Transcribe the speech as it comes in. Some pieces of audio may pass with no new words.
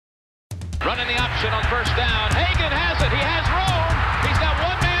Running the option on first down. Hagan has it. He has room. He's got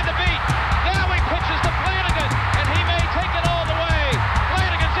one man to beat. Now he pitches to Flanagan, and he may take it all the way.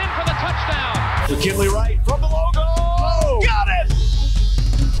 Flanagan's in for the touchdown. McKinley Wright from the logo. Oh, got it!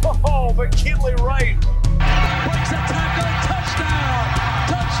 Oh, McKinley Wright. Breaks a tackle. Touchdown.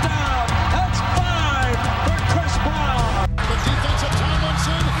 Touchdown. That's 5 for Chris Brown. The defense of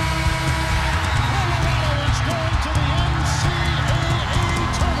Tomlinson. Colorado is going to the NCAA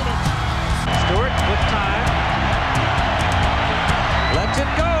tournament. Stewart with time. Lets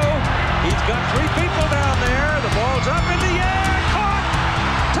it go. He's got 3 people down there. The ball's up in the air. Caught.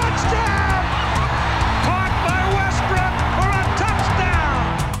 Touchdown. Caught by Westbrook for a touchdown.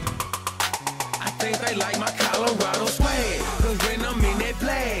 I think they like my Colorado swag. Cause when I'm in that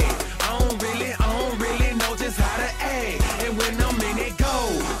play, I don't really know just how to act. And when I'm in it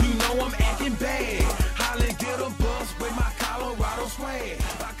go, you know I'm acting bad. Holland get a bus with my Colorado swag.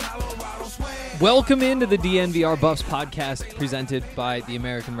 My Colorado swag. Welcome into the DNVR Buffs podcast presented by the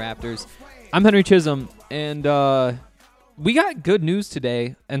American Raptors. I'm Henry Chisholm, and we got good news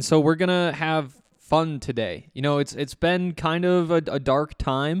today, and so we're going to have fun today. You know, it's been kind of a dark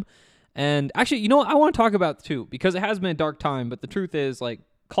time, and actually, you know what I want to talk about too, because it has been a dark time, but the truth is, like,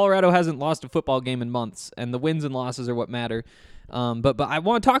 Colorado hasn't lost a football game in months, and the wins and losses are what matter. But I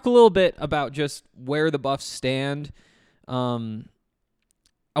want to talk a little bit about just where the Buffs stand.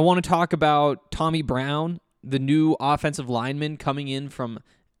 I want to talk about Tommy Brown, the new offensive lineman coming in from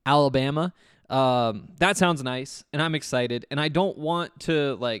Alabama. That sounds nice, and I'm excited. And I don't want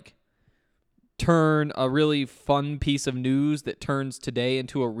to turn a really fun piece of news that turns today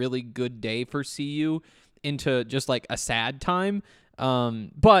into a really good day for CU into just like a sad time.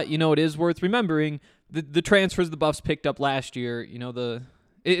 But you know, it is worth remembering the transfers the Buffs picked up last year. You know,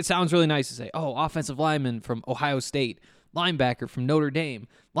 it sounds really nice to say, oh, offensive lineman from Ohio State, linebacker from Notre Dame,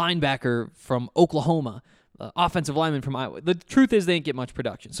 linebacker from Oklahoma, offensive lineman from Iowa. The truth is they didn't get much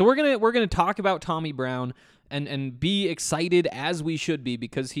production. So we're gonna talk about Tommy Brown and be excited as we should be,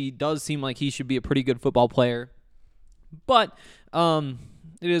 because he does seem like he should be a pretty good football player. But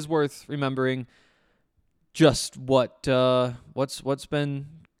it is worth remembering just what's been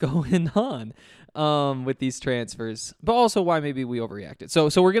going on with these transfers, but also why maybe we overreacted.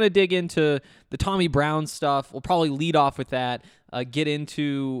 So we're going to dig into the Tommy Brown stuff. We'll probably lead off with that, get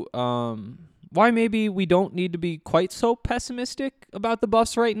into why maybe we don't need to be quite so pessimistic about the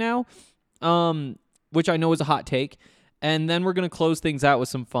Buffs right now, which I know is a hot take. And then we're going to close things out with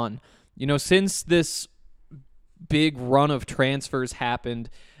some fun. You know, since this big run of transfers happened,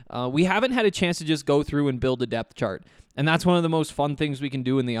 we haven't had a chance to just go through and build a depth chart. And that's one of the most fun things we can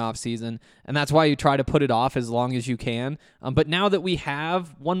do in the offseason. And that's why you try to put it off as long as you can. But now that we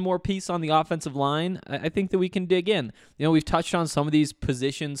have one more piece on the offensive line, I think that we can dig in. You know, we've touched on some of these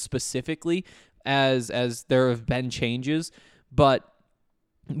positions specifically as there have been changes. But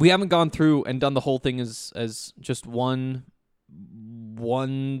we haven't gone through and done the whole thing as just one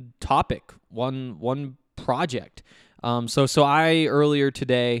topic, one project. So I earlier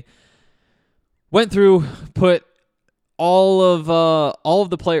today went through, put all of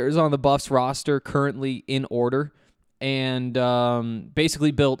the players on the Buffs roster currently in order, and basically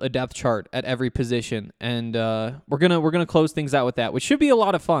built a depth chart at every position. And we're gonna close things out with that, which should be a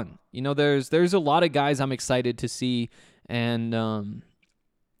lot of fun. You know, there's a lot of guys I'm excited to see, and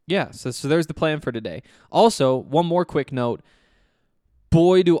yeah. So there's the plan for today. Also, one more quick note.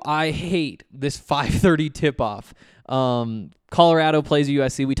 Boy, do I hate this 5:30 tip-off. Colorado plays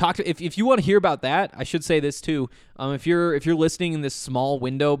USC. We talked. If you want to hear about that, I should say this too. If you're listening in this small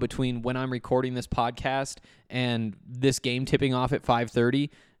window between when I'm recording this podcast and this game tipping off at 5:30,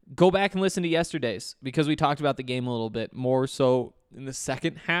 go back and listen to yesterday's, because we talked about the game a little bit more so in the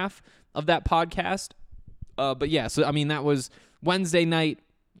second half of that podcast. But yeah, so I mean that was Wednesday night.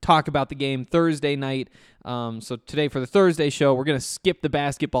 Talk about the game Thursday night. So today for the Thursday show, we're going to skip the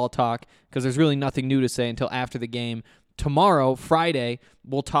basketball talk because there's really nothing new to say until after the game. Tomorrow, Friday,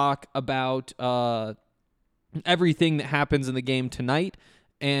 we'll talk about everything that happens in the game tonight,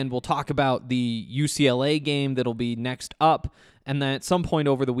 and we'll talk about the UCLA game that'll be next up. And then at some point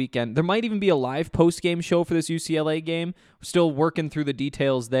over the weekend, there might even be a live post-game show for this UCLA game. We're still working through the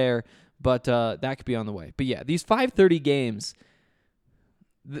details there, but that could be on the way. But yeah, these 5:30 games...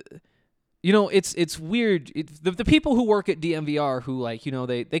 You know, it's weird. The people who work at DNVR who, like, you know,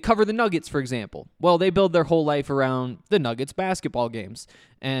 they cover the Nuggets, for example. Well, they build their whole life around the Nuggets basketball games.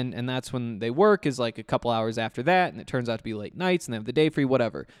 And that's when they work, is like a couple hours after that, and it turns out to be late nights, and they have the day free,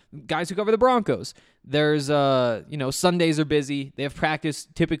 whatever. Guys who cover the Broncos, there's, you know, Sundays are busy. They have practice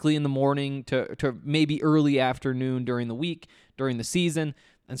typically in the morning to maybe early afternoon during the week, during the season.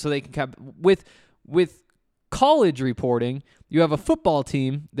 And so they can with college reporting, you have a football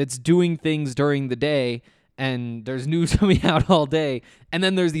team that's doing things during the day and there's news coming out all day. And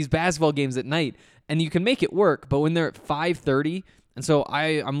then there's these basketball games at night and you can make it work. But when they're at 5:30, and so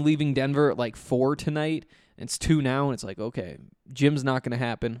I'm leaving Denver at like 4 tonight, and it's 2 now, and it's like, okay, gym's not going to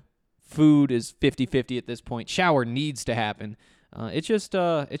happen. Food is 50-50 at this point. Shower needs to happen. It's just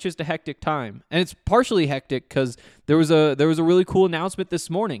a hectic time, and it's partially hectic because there was a really cool announcement this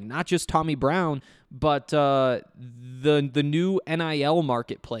morning. Not just Tommy Brown, but the new NIL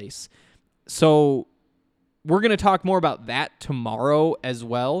marketplace. So we're gonna talk more about that tomorrow as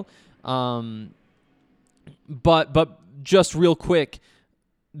well. But just real quick,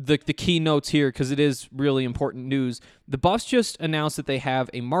 the key notes here, because it is really important news. The Buffs just announced that they have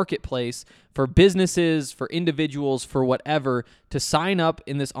a marketplace for businesses, for individuals, for whatever, to sign up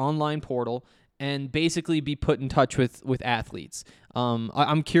in this online portal and basically be put in touch with athletes.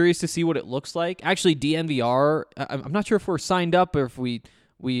 I'm curious to see what it looks like. Actually, DNVR, I'm not sure if we're signed up or if we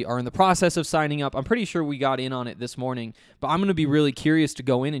are in the process of signing up. I'm pretty sure we got in on it this morning, but I'm going to be really curious to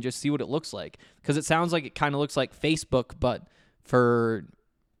go in and just see what it looks like, because it sounds like it kind of looks like Facebook, but for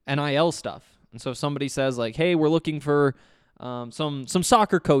NIL stuff. And so if somebody says like, hey, we're looking for some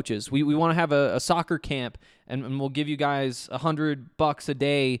soccer coaches, we want to have a soccer camp, and we'll give you guys $100 a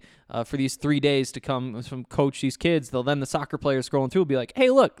day for these 3 days to come coach these kids. Then the soccer players scrolling through will be like, hey,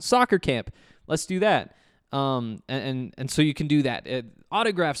 look, soccer camp, let's do that. And so you can do that.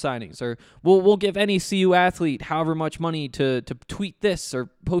 Autograph signings, or we'll give any CU athlete however much money to tweet this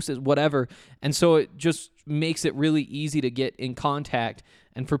or post it, whatever. And so it just makes it really easy to get in contact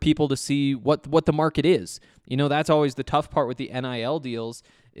and for people to see what the market is. You know, that's always the tough part with the NIL deals,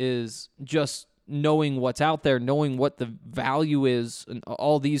 is just knowing what's out there, knowing what the value is, and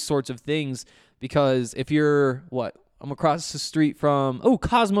all these sorts of things. Because if you're, I'm across the street from,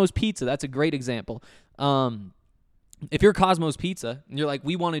 Cosmos Pizza. That's a great example. If you're Cosmos Pizza and you're like,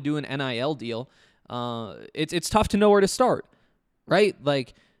 we want to do an NIL deal, it's tough to know where to start, right?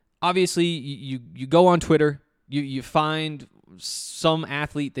 Like, obviously, you go on Twitter, you find some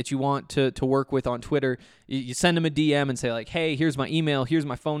athlete that you want to work with on Twitter, you send them a DM and say like, hey, here's my email, here's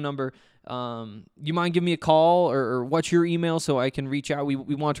my phone number. You mind giving me a call, or what's your email so I can reach out? We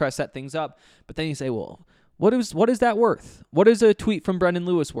want to try to set things up. But then you say, well, what is that worth? What is a tweet from Brendan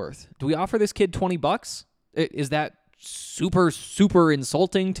Lewis worth? Do we offer this kid $20? Is that super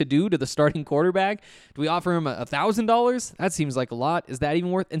insulting to do to the starting quarterback? Do we offer him $1,000? That seems like a lot. Is that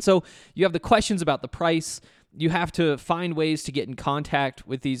even worth? And so you have the questions about the price. You have to find ways to get in contact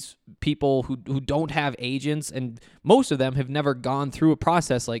with these people who don't have agents, and most of them have never gone through a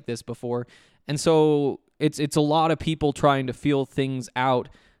process like this before. And so it's a lot of people trying to feel things out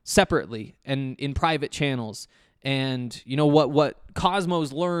separately and in private channels. And you know what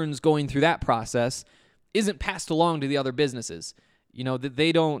Cosmos learns going through that process isn't passed along to the other businesses. You know, that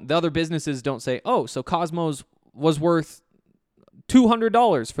the other businesses don't say, oh, so Cosmos was worth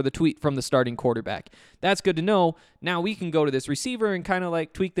 $200 for the tweet from the starting quarterback. That's good to know. Now we can go to this receiver and kind of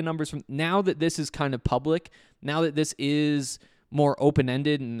like tweak the numbers from, now that this is kind of public, now that this is more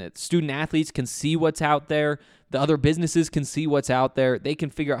open-ended and that student athletes can see what's out there, the other businesses can see what's out there, they can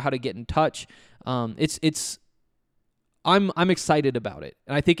figure out how to get in touch. I'm excited about it.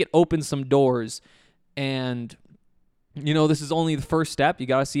 And I think it opens some doors. And, you know, this is only the first step. You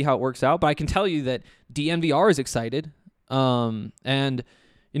got to see how it works out. But I can tell you that DNVR is excited. And,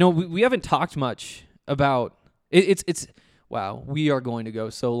 you know, we haven't talked much about it. Wow, we are going to go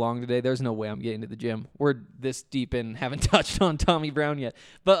so long today. There's no way I'm getting to the gym. We're this deep in, haven't touched on Tommy Brown yet.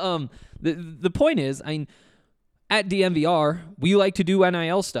 But the point is, at DNVR, we like to do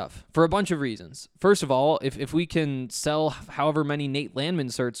NIL stuff for a bunch of reasons. First of all, if we can sell however many Nate Landman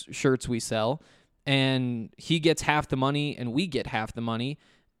shirts we sell, and he gets half the money and we get half the money,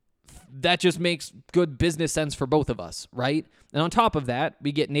 that just makes good business sense for both of us, right? And on top of that,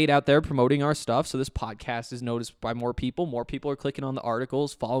 we get Nate out there promoting our stuff, so this podcast is noticed by more people. More people are clicking on the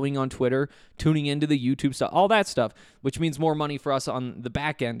articles, following on Twitter, tuning into the YouTube stuff, all that stuff, which means more money for us on the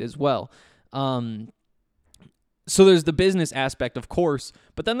back end as well. So there's the business aspect, of course,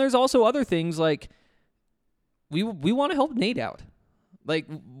 but then there's also other things like we want to help Nate out. Like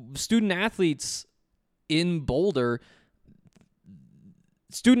student athletes in Boulder,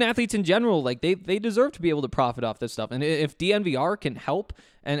 student athletes in general, like they deserve to be able to profit off this stuff. And if DNVR can help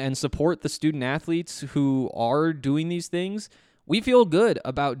and support the student athletes who are doing these things, we feel good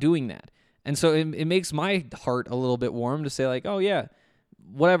about doing that. And so it makes my heart a little bit warm to say like, oh yeah,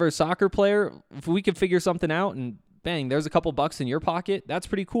 whatever, soccer player, if we can figure something out and bang, there's a couple bucks in your pocket, that's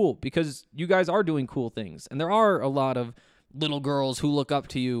pretty cool because you guys are doing cool things. And there are a lot of little girls who look up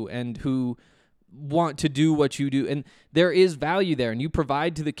to you and who want to do what you do, and there is value there, and you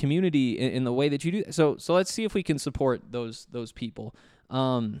provide to the community in the way that you do. So let's see if we can support those people.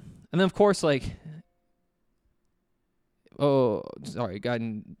 And then of course, like, oh, sorry, got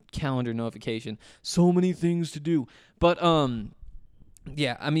a calendar notification. So many things to do, but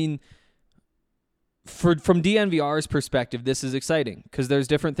yeah, I mean, from DNVR's perspective, this is exciting because there's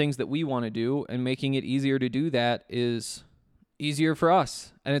different things that we want to do, and making it easier to do that is easier for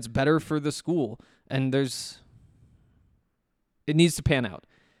us, and it's better for the school. And it needs to pan out.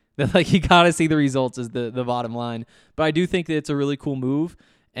 Like, you gotta see the results is the bottom line. But I do think that it's a really cool move,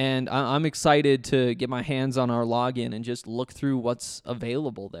 and I'm excited to get my hands on our login and just look through what's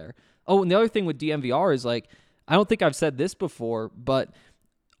available there. Oh, and the other thing with DNVR is, like, I don't think I've said this before, but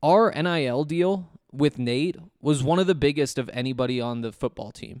our NIL deal with Nate was one of the biggest of anybody on the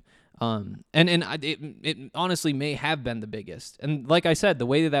football team. It honestly may have been the biggest. And like I said, the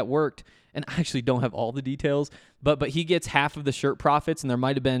way that worked, and I actually don't have all the details, but he gets half of the shirt profits, and there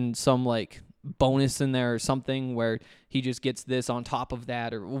might have been some like bonus in there or something where he just gets this on top of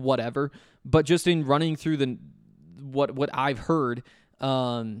that or whatever. But just in running through what I've heard,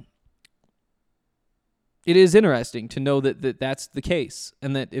 it is interesting to know that that's the case,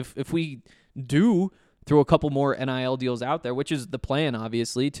 and that if we do throw a couple more NIL deals out there, which is the plan,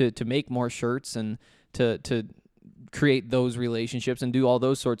 obviously, to make more shirts and to create those relationships and do all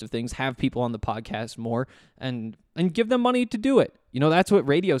those sorts of things, have people on the podcast more, and give them money to do it. You know, that's what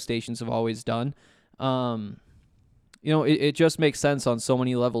radio stations have always done. You know, it just makes sense on so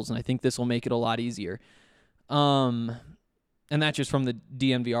many levels, and I think this will make it a lot easier. And that's just from the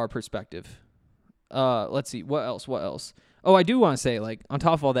DNVR perspective. Let's see, what else? Oh, I do want to say, like, on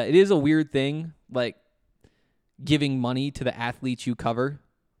top of all that, it is a weird thing, like, giving money to the athletes you cover.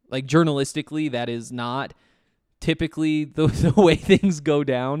 Like, journalistically, that is not typically the way things go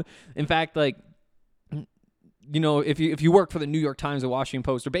down. In fact, like, you know, if you work for the New York Times or Washington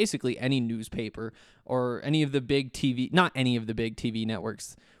Post, or basically any newspaper or any of the big TV, not any of the big TV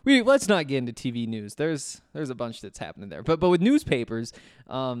networks. Let's not get into TV news. There's a bunch that's happening there. But with newspapers,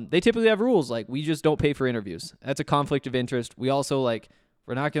 they typically have rules like, we just don't pay for interviews. That's a conflict of interest. We also, like,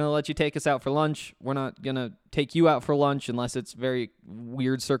 we're not going to let you take us out for lunch. We're not going to take you out for lunch unless it's very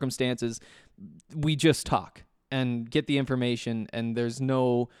weird circumstances. We just talk and get the information, and there's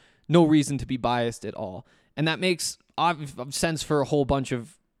no reason to be biased at all. And that makes sense for a whole bunch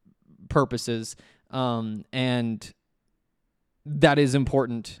of purposes, and that is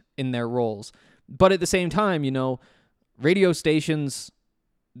important in their roles. But at the same time, you know, radio stations,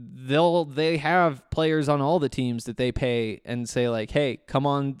 they have players on all the teams that they pay and say, like, hey, come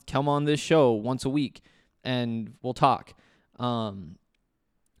on this show once a week and we'll talk. The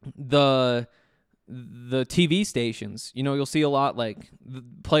TV stations, you know, you'll see a lot, like, the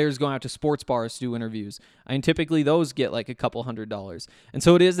players going out to sports bars to do interviews. I mean, typically those get like a couple $100s. And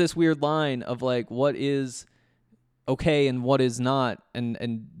so it is this weird line of, like, what is okay and what is not.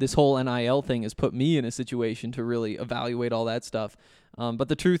 And this whole NIL thing has put me in a situation to really evaluate all that stuff. But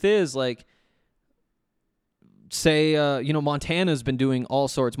the truth is, like, say, you know, Montana's been doing all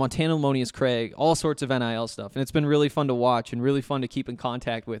sorts, Montana Lemonious Craig, all sorts of NIL stuff. And it's been really fun to watch and really fun to keep in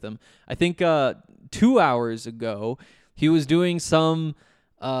contact with him. I think 2 hours ago, he was doing some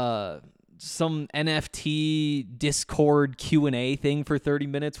NFT Discord Q&A thing for 30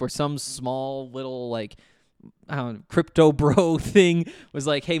 minutes where some small little, like, I don't know, crypto bro thing was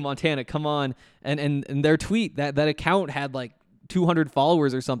like, hey, Montana, come on. And their tweet, that account had like 200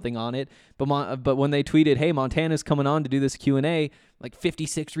 followers or something on it, but when they tweeted, hey, Montana's coming on to do this Q&A, like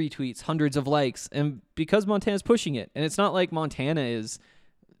 56 retweets, hundreds of likes, and because Montana's pushing it. And it's not like Montana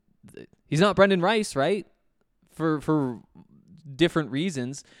he's not Brendan Rice, right? For different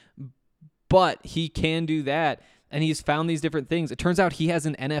reasons, but he can do that, and he's found these different things. It turns out he has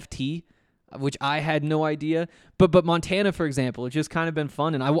an NFT, which I had no idea. But Montana, for example, it's just kind of been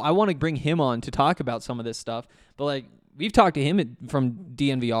fun, and I want to bring him on to talk about some of this stuff. But, like, we've talked to him from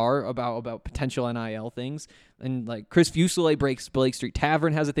DNVR about potential NIL things, and, like, Chris Fuselier breaks Blake Street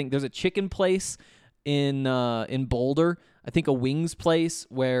Tavern has a thing. There's a chicken place in Boulder, I think a wings place,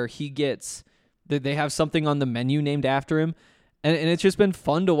 where they have something on the menu named after him, and it's just been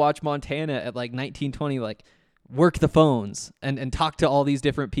fun to watch Montana at like 1920, like, work the phones and talk to all these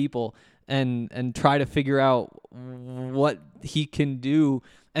different people and try to figure out what he can do.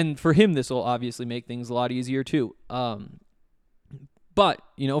 And for him, this will obviously make things a lot easier too. But,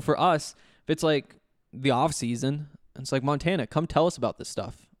 you know, for us, if it's like the off season, it's like, Montana, come tell us about this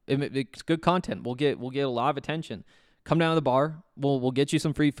stuff. It's good content. We'll get a lot of attention. Come down to the bar. We'll get you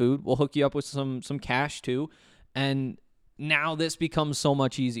some free food. We'll hook you up with some cash too. And now this becomes so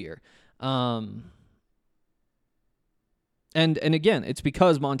much easier. And again, it's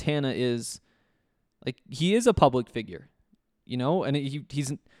because Montana is like, he is a public figure, you know, and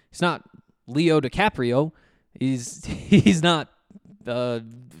he's not Leo DiCaprio. He's not I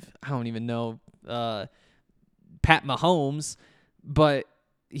don't even know Pat Mahomes, but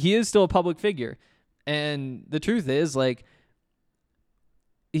he is still a public figure. And the truth is, like,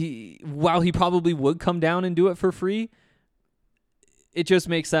 while he probably would come down and do it for free, it just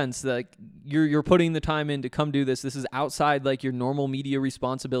makes sense. Like, you're putting the time in to come do this. This is outside like your normal media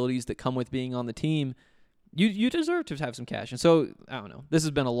responsibilities that come with being on the team. You deserve to have some cash. And so, I don't know. This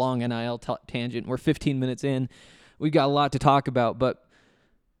has been a long NIL tangent. We're 15 minutes in. We've got a lot to talk about, but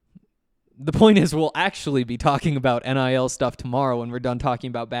the point is we'll actually be talking about NIL stuff tomorrow when we're done talking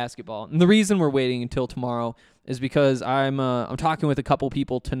about basketball. And the reason we're waiting until tomorrow is because I'm talking with a couple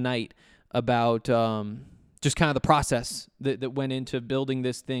people tonight about just kind of the process that went into building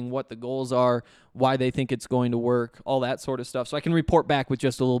this thing, what the goals are, why they think it's going to work, all that sort of stuff. So I can report back with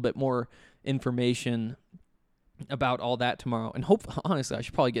just a little bit more information about all that tomorrow. And honestly, I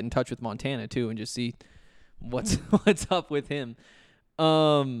should probably get in touch with Montana too and just see what's up with him.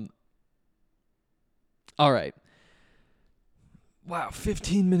 All right. Wow,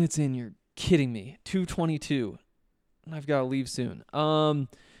 15 minutes in, you're kidding me. 2:22. I've got to leave soon.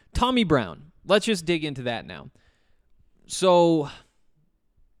 Tommy Brown. Let's just dig into that now. So,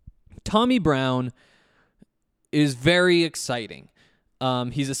 Tommy Brown is very exciting.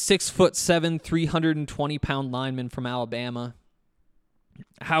 He's a 6'7", 320-pound lineman from Alabama.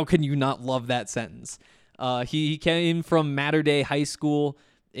 How can you not love that sentence? He came from Mater Dei High School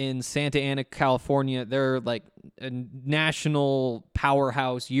in Santa Ana, California. They're like a national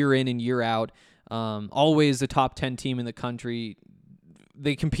powerhouse year in and year out. Always a top 10 team in the country.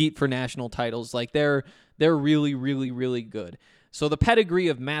 They compete for national titles. Like, they're really, really, really good. So the pedigree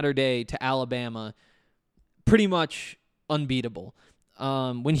of Mater Dei to Alabama, pretty much unbeatable.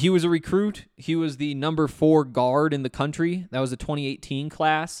 When he was a recruit, he was the number 4 guard in the country. That was the 2018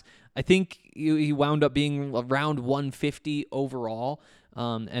 class. I think he wound up being around 150 overall,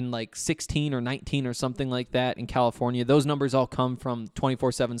 and like 16 or 19 or something like that in California. Those numbers all come from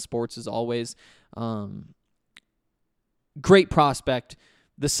 24/7 Sports as always. Great prospect,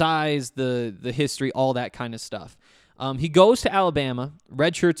 the size, the history, all that kind of stuff. He goes to Alabama,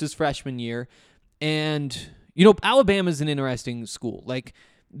 redshirts his freshman year, and you know, Alabama's an interesting school. Like,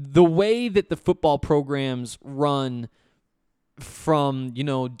 the way that the football programs run from, you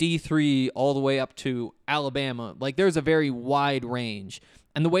know, D3 all the way up to Alabama, like, there's a very wide range.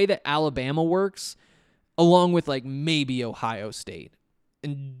 And the way that Alabama works, along with like maybe Ohio State,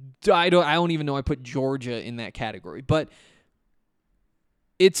 and I don't even know I put Georgia in that category, but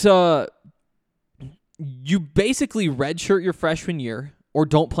it's you basically redshirt your freshman year or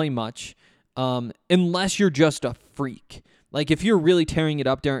don't play much, unless you're just a freak. Like, if you're really tearing it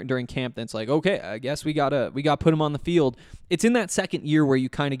up during camp, then it's like, okay, I guess we gotta put him on the field. It's in that second year where you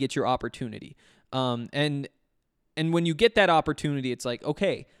kind of get your opportunity. And when you get that opportunity, it's like,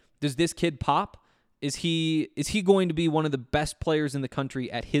 okay, does this kid pop? Is he going to be one of the best players in the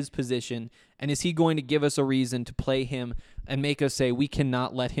country at his position? And is he going to give us a reason to play him and make us say we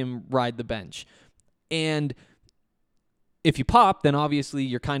cannot let him ride the bench? And if you pop, then obviously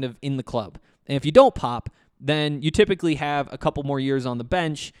you're kind of in the club. And if you don't pop, then you typically have a couple more years on the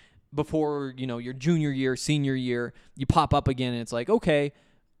bench before, you know, your junior year, senior year, you pop up again and it's like, okay,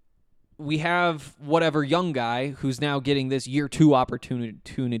 we have whatever young guy who's now getting this year 2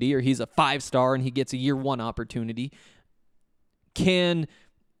 opportunity, or he's a 5-star and he gets a year 1 opportunity. Can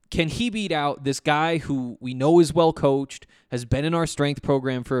he beat out this guy who we know is well coached, has been in our strength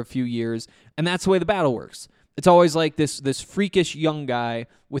program for a few years, and that's the way the battle works. It's always like this freakish young guy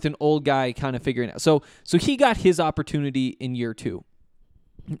with an old guy kind of figuring it out. So he got his opportunity in year 2.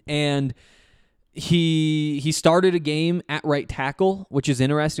 And he started a game at right tackle, which is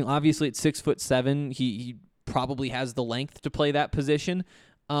interesting. Obviously, at 6'7", he probably has the length to play that position.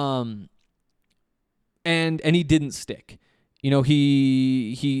 And he didn't stick. You know,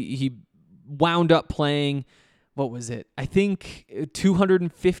 he wound up playing, what was it? I think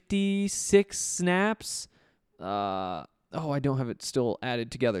 256 snaps. I don't have it still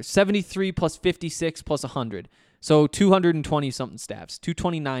added together. 73 plus 56 plus 100. So 220-something snaps,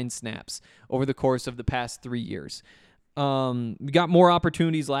 229 snaps over the course of the past 3 years. We got more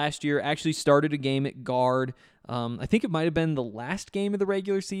opportunities last year. Actually started a game at guard. I think it might have been the last game of the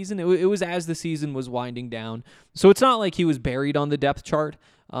regular season. It was as the season was winding down. So it's not like he was buried on the depth chart,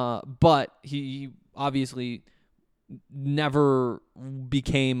 but he obviously never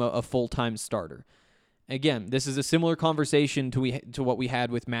became a full-time starter. Again, this is a similar conversation to what we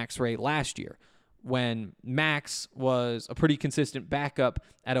had with Max Ray last year, when Max was a pretty consistent backup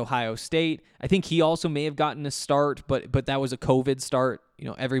at Ohio State. I think he also may have gotten a start, but that was a COVID start.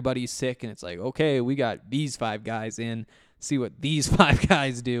 Everybody's sick, and it's like, okay, we got these 5 guys in, see what these 5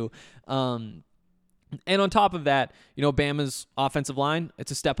 guys do. And on top of that, Bama's offensive line,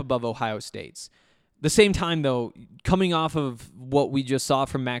 it's a step above Ohio State's. The same time, though, coming off of what we just saw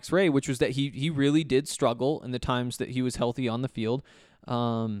from Max Ray, which was that he really did struggle in the times that he was healthy on the field,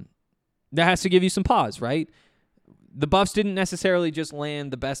 that has to give you some pause, right? The Buffs didn't necessarily just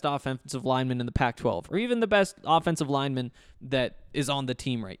land the best offensive lineman in the Pac-12 or even the best offensive lineman that is on the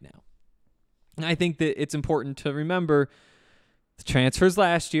team right now. And I think that it's important to remember the transfers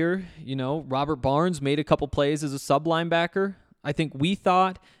last year. Robert Barnes made a couple plays as a sub linebacker. I think we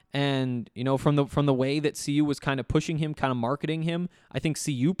thought, and from the way that CU was kind of pushing him, kind of marketing him, I think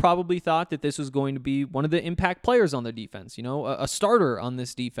CU probably thought that this was going to be one of the impact players on the defense, a starter on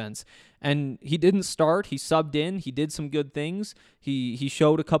this defense. And he didn't start. He subbed in. He did some good things. He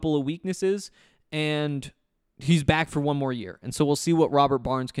showed a couple of weaknesses, and he's back for one more year. And so we'll see what Robert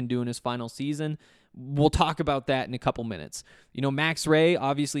Barnes can do in his final season. We'll talk about that in a couple minutes. Max Ray,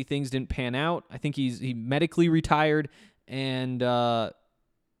 obviously things didn't pan out. I think he medically retired, and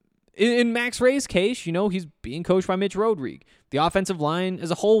in Max Ray's case, he's being coached by Mitch Rodrigue. The offensive line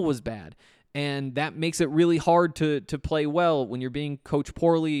as a whole was bad, and that makes it really hard to play well when you're being coached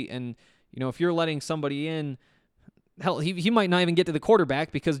poorly. And if you're letting somebody in, hell, he might not even get to the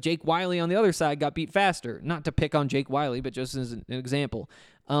quarterback because Jake Wiley on the other side got beat faster. Not to pick on Jake Wiley, but just as an example.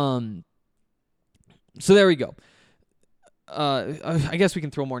 So there we go. I guess we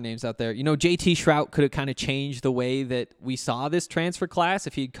can throw more names out there. JT Shrout could have kind of changed the way that we saw this transfer class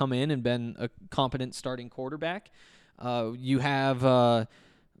if he'd come in and been a competent starting quarterback. You have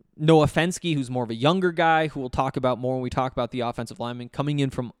Noah Fensky, who's more of a younger guy, who we'll talk about more when we talk about the offensive lineman coming in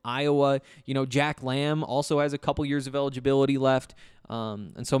from Iowa. Jack Lamb also has a couple years of eligibility left,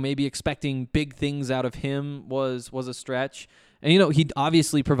 and so maybe expecting big things out of him was a stretch. And he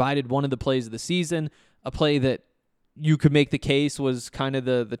obviously provided one of the plays of the season, a play that you could make the case was kind of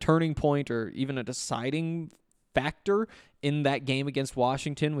the turning point or even a deciding factor in that game against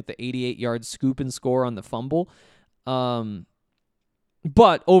Washington with the 88-yard scoop and score on the fumble. But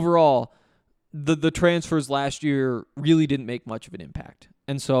overall, the transfers last year really didn't make much of an impact.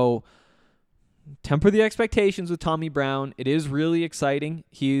 And so temper the expectations with Tommy Brown. It is really exciting.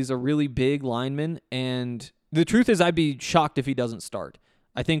 He's a really big lineman, and the truth is I'd be shocked if he doesn't start.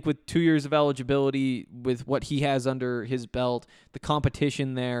 I think with 2 years of eligibility, with what he has under his belt, the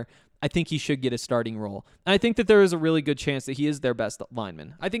competition there, I think he should get a starting role. And I think that there is a really good chance that he is their best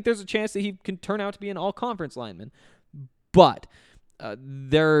lineman. I think there's a chance that he can turn out to be an all-conference lineman. But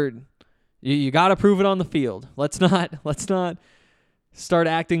you got to prove it on the field. Let's not start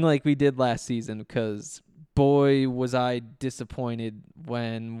acting like we did last season, because boy, was I disappointed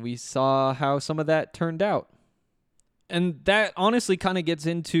when we saw how some of that turned out. And that honestly kind of gets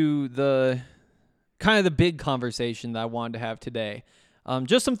into the big conversation that I wanted to have today.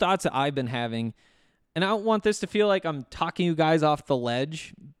 Just some thoughts that I've been having. And I don't want this to feel like I'm talking you guys off the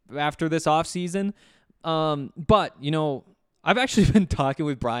ledge after this offseason. But, I've actually been talking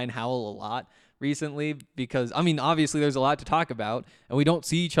with Brian Howell a lot recently because, obviously there's a lot to talk about. And we don't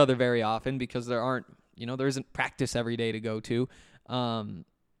see each other very often because there isn't practice every day to go to. And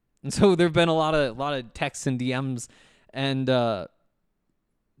so there have been a lot of texts and DMs. And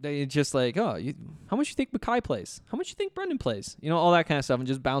they just like, how much you think Mekhi plays? How much you think Brendan plays? All that kind of stuff, and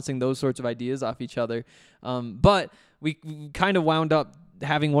just bouncing those sorts of ideas off each other. But we kind of wound up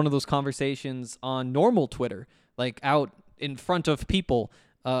having one of those conversations on normal Twitter, like out in front of people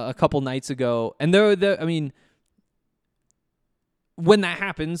a couple nights ago. And when that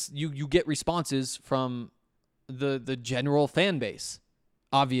happens, you get responses from the general fan base,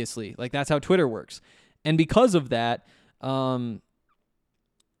 obviously. Like, that's how Twitter works. And because of that,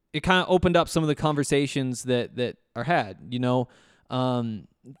 it kind of opened up some of the conversations that are had,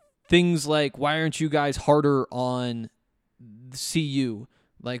 things like, why aren't you guys harder on CU?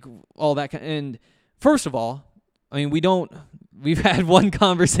 Like, all that kind. And first of all, we've had one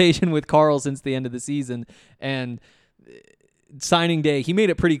conversation with Carl since the end of the season, and signing day, he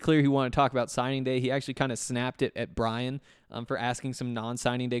made it pretty clear he wanted to talk about signing day. He actually kind of snapped it at Brian for asking some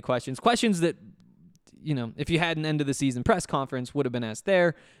non-signing day questions that, if you had an end of the season press conference, would have been asked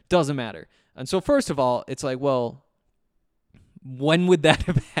there. Doesn't matter. And so first of all, it's like, well, when would that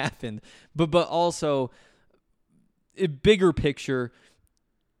have happened? But also, a bigger picture,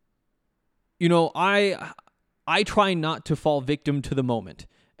 I try not to fall victim to the moment.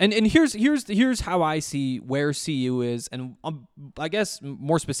 And here's how I see where CU is, and I guess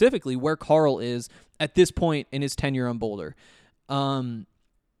more specifically where Karl is at this point in his tenure on Boulder. 5-year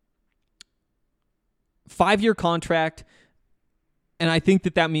contract, and I think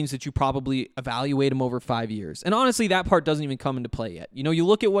that means that you probably evaluate him over 5 years. And honestly, that part doesn't even come into play yet. You know, you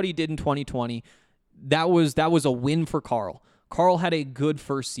look at what he did in 2020. That was a win for Karl. Karl had a good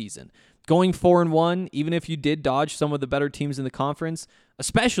first season. Going 4-1, even if you did dodge some of the better teams in the conference,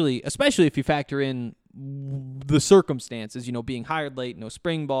 especially if you factor in the circumstances, you know, being hired late, no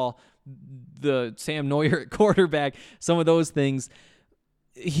spring ball, the Sam Neuer at quarterback, some of those things,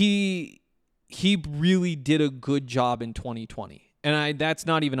 he really did a good job in 2020. And that's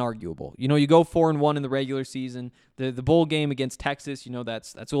not even arguable. You know, you go 4-1 in the regular season. The bowl game against Texas, you know,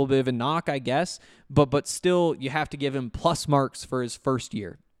 that's a little bit of a knock, I guess. But still, you have to give him plus marks for his first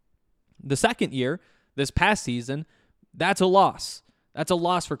year. The second year, this past season, that's a loss. That's a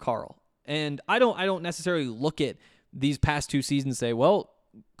loss for Karl. And I don't necessarily look at these past 2 seasons and say, well,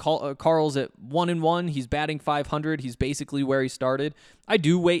 Karl's at 1-1. He's batting .500. He's basically where he started. I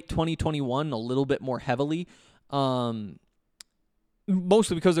do weight 2021 a little bit more heavily.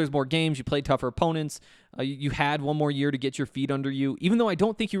 Mostly because there's more games, you play tougher opponents, you had one more year to get your feet under you, even though I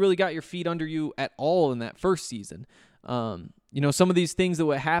don't think you really got your feet under you at all in that first season. You know, some of these things that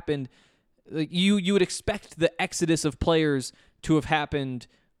would happen, like you would expect the exodus of players to have happened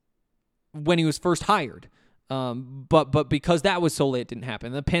when he was first hired. But because that was so late, it didn't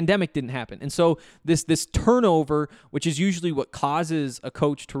happen. The pandemic didn't happen. And so this turnover, which is usually what causes a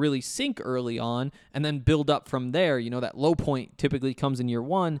coach to really sink early on and then build up from there, you know, that low point typically comes in year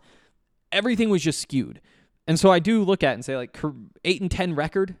 1, everything was just skewed. And so I do look at it and say, like, 8-10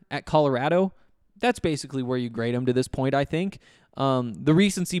 record at Colorado, that's basically where you grade him to this point, I think. The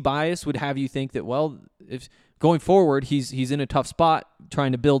recency bias would have you think that, well, if going forward, he's in a tough spot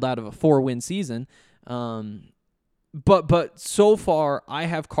trying to build out of a 4-win season. But so far I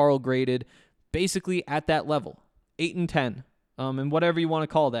have Karl graded basically at that level, 8-10, and whatever you want to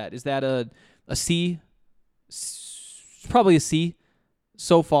call that. Is that a C? Probably a C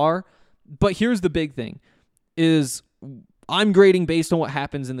so far. But here's the big thing: is I'm grading based on what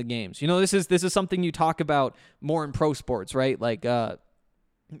happens in the games. You know, this is something you talk about more in pro sports, right? Like the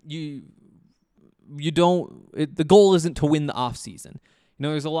goal isn't to win the off season. You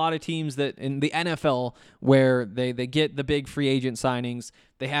know, there's a lot of teams that in the NFL where they get the big free agent signings.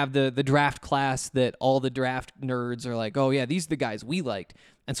 They have the draft class that all the draft nerds are like, oh, yeah, these are the guys we liked.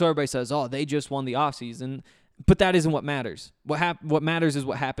 And so everybody says, oh, they just won the offseason. But that isn't what matters. What matters is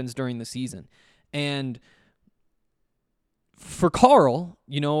what happens during the season. And for Karl,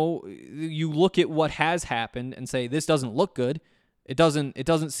 you know, you look at what has happened and say, this doesn't look good. It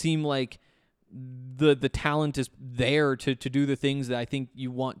doesn't seem like the talent is there to do the things that I think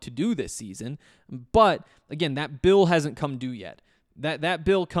you want to do this season. But again, that bill hasn't come due yet. That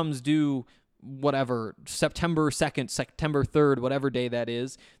bill comes due whatever, September 2nd, September 3rd, whatever day that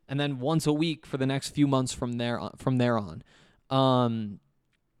is, and then once a week for the next few months from there on.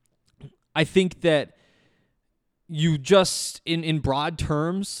 I think that you just in broad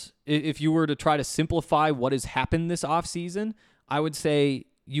terms, if you were to try to simplify what has happened this offseason, I would say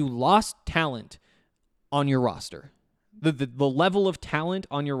you lost talent on your roster. The level of talent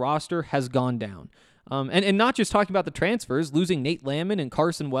on your roster has gone down. And not just talking about the transfers, losing Nate Landman and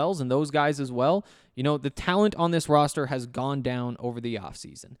Carson Wells and those guys as well. You know, the talent on this roster has gone down over the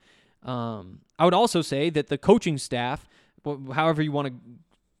offseason. I would also say that the coaching staff, however you want to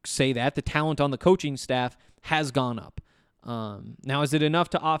say that, the talent on the coaching staff has gone up. Now, is it enough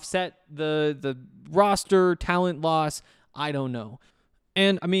to offset the roster talent loss? I don't know.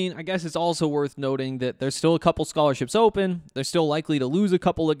 And, I mean, I guess it's also worth noting that there's still a couple scholarships open. They're still likely to lose a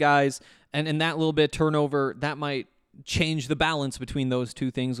couple of guys. And in that little bit of turnover, that might change the balance between those two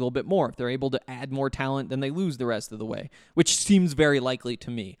things a little bit more. If they're able to add more talent, then they lose the rest of the way, which seems very likely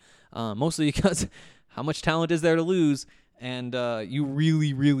to me. Mostly because how much talent is there to lose? And you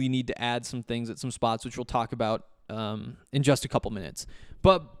really, really need to add some things at some spots, which we'll talk about in just a couple minutes.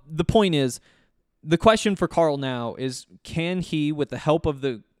 But the point is, the question for Karl now is, can he, with the help of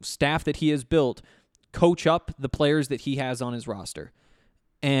the staff that he has built, coach up the players that he has on his roster?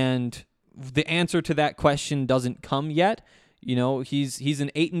 And the answer to that question doesn't come yet. You know, he's an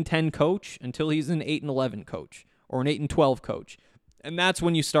 8-10 coach until he's an 8-11 coach or an 8-12 coach. And that's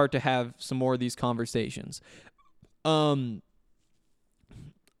when you start to have some more of these conversations. What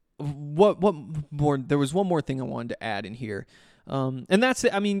more? There was one more thing I wanted to add in here. And that's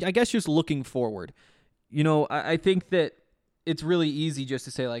it. I mean, I guess just looking forward, you know, I think that it's really easy just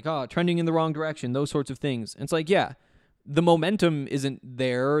to say like, oh, trending in the wrong direction, those sorts of things. And it's like, yeah, the momentum isn't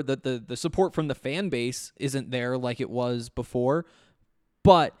there, that the support from the fan base isn't there like it was before.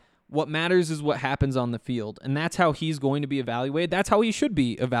 But what matters is what happens on the field, and that's how he's going to be evaluated. That's how he should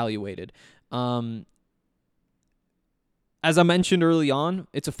be evaluated. As I mentioned early on,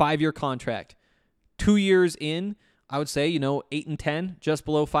 it's a 5-year contract. 2 years in, I would say, 8-10, just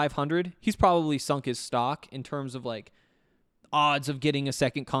below 500. He's probably sunk his stock in terms of like odds of getting a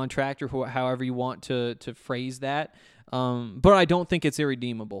second contract, or however you want to phrase that. But I don't think it's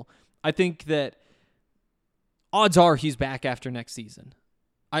irredeemable. I think that odds are he's back after next season.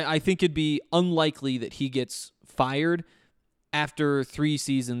 I think it'd be unlikely that he gets fired after 3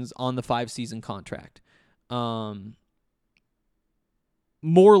 seasons on the 5-season contract.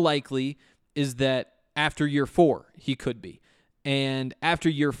 More likely is that after year 4, he could be. And after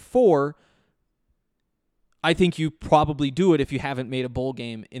year 4, I think you probably do it if you haven't made a bowl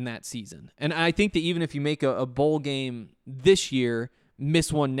game in that season. And I think that even if you make a bowl game this year,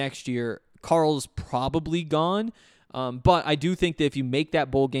 miss one next year, Carl's probably gone. But I do think that if you make that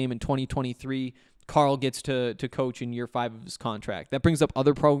bowl game in 2023, Carl gets to coach in year 5 of his contract. That brings up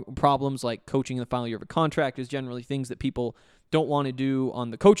other problems, like coaching in the final year of a contract is generally things that people don't want to do on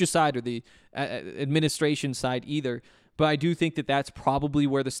the coach's side or the administration side either. But I do think that that's probably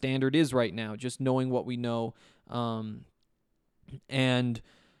where the standard is right now, just knowing what we know. And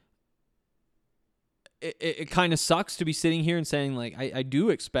it kind of sucks to be sitting here and saying, like, I do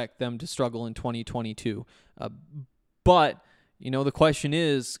expect them to struggle in 2022. But, the question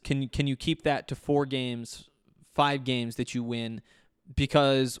is, can you keep that to 4 games, 5 games that you win?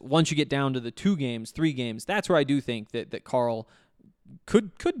 Because once you get down to the 2 games, 3 games, that's where I do think that Carl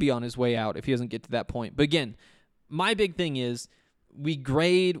could be on his way out if he doesn't get to that point. But again, my big thing is we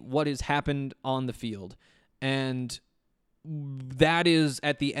grade what has happened on the field, and that is,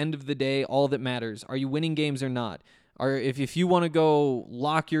 at the end of the day, all that matters. Are you winning games or not? Or if you want to go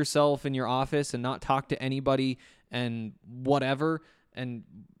lock yourself in your office and not talk to anybody and whatever, and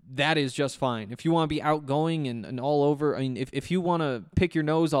that is just fine. If you want to be outgoing and all over, if you want to pick your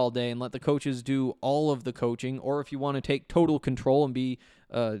nose all day and let the coaches do all of the coaching, or if you want to take total control and be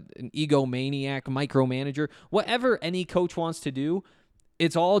an egomaniac, micromanager, whatever any coach wants to do,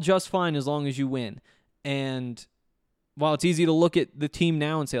 it's all just fine as long as you win. And while it's easy to look at the team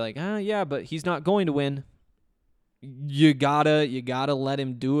now and say like, yeah, but he's not going to win, you gotta let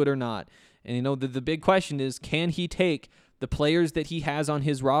him do it or not. And the big question is, can he take the players that he has on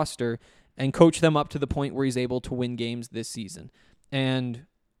his roster and coach them up to the point where he's able to win games this season? And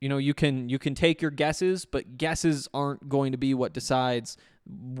you can take your guesses, but guesses aren't going to be what decides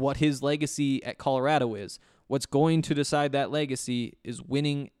what his legacy at Colorado is. What's going to decide that legacy is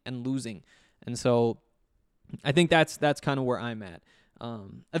winning and losing. And so I think that's kind of where I'm at.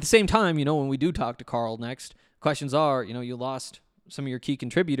 At the same time, when we do talk to Carl next, questions are, you lost some of your key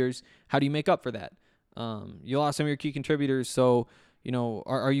contributors. How do you make up for that? You lost some of your key contributors, so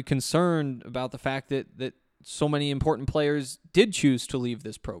are you concerned about the fact that so many important players did choose to leave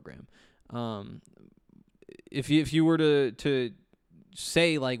this program? If you were to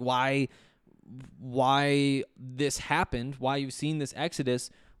say like why this happened, why you've seen this exodus,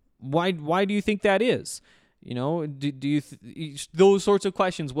 why do you think that is? Those sorts of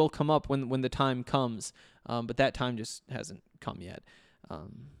questions will come up when the time comes, but that time just hasn't come yet.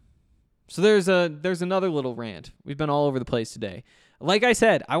 So there's another little rant. We've been all over the place today. Like I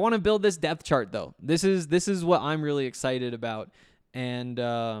said, I want to build this depth chart though. This is what I'm really excited about. And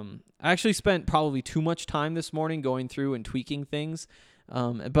I actually spent probably too much time this morning going through and tweaking things.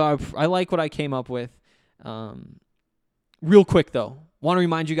 But I like what I came up with. Real quick though, want to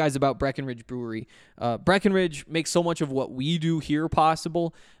remind you guys about Breckenridge Brewery. Breckenridge makes so much of what we do here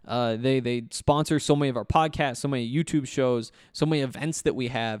possible. They sponsor so many of our podcasts, so many YouTube shows, so many events that we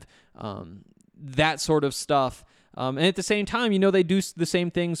have, that sort of stuff. And at the same time, they do the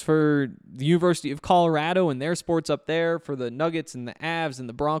same things for the University of Colorado and their sports up there, for the Nuggets and the Avs and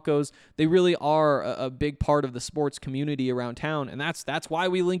the Broncos. They really are a big part of the sports community around town, and that's why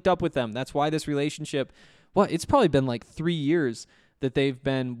we linked up with them. That's why this relationship, it's probably been like 3 years that they've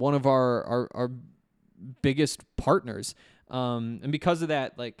been one of our biggest partners. And because of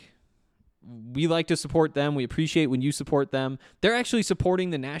that, we like to support them. We appreciate when you support them. They're actually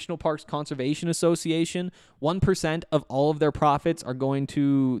supporting the National Parks Conservation Association. 1% of all of their profits are going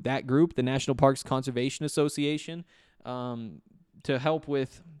to that group, the National Parks Conservation Association, to help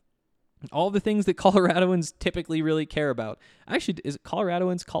with all the things that Coloradoans typically really care about. Actually, is it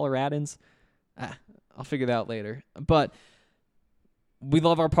Coloradans? I'll figure that out later. But we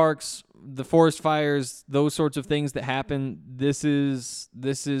love our parks, the forest fires, those sorts of things that happen. This is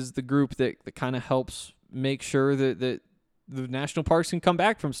the group that kind of helps make sure that the national parks can come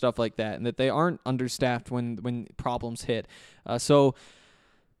back from stuff like that, and that they aren't understaffed when problems hit. So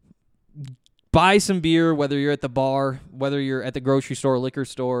buy some beer, whether you're at the bar, whether you're at the grocery store, liquor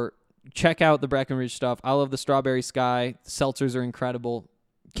store. Check out the Breckenridge stuff. I love the Strawberry Sky. The seltzers are incredible.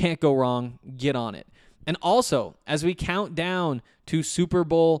 Can't go wrong. Get on it. And also, as we count down to Super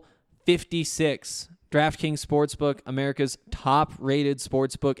Bowl 56, DraftKings Sportsbook, America's top-rated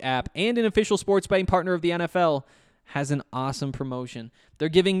sportsbook app and an official sports betting partner of the NFL, has an awesome promotion. They're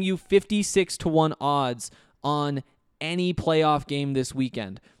giving you 56-1 odds on any playoff game this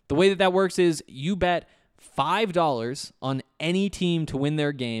weekend. The way that works is you bet $5 on any team to win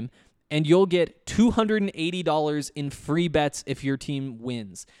their game, and you'll get $280 in free bets if your team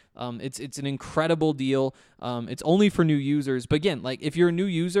wins. It's an incredible deal. It's only for new users. But again, like if you're a new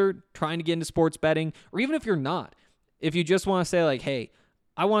user trying to get into sports betting, or even if you're not, if you just want to say like, hey,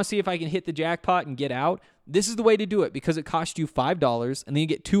 I want to see if I can hit the jackpot and get out, this is the way to do it because it costs you $5 and then you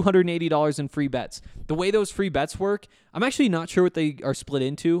get $280 in free bets. The way those free bets work, I'm actually not sure what they are split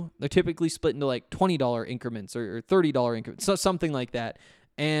into. They're typically split into like $20 increments or $30 increments, so something like that.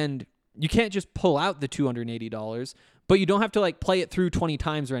 And you can't just pull out the $280, but you don't have to like play it through 20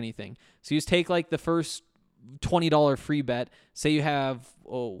 times or anything. So you just take like the first $20 free bet. Say you have,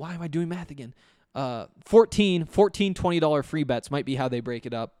 why am I doing math again? 14 $20 free bets might be how they break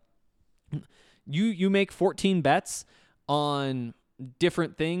it up. You make 14 bets on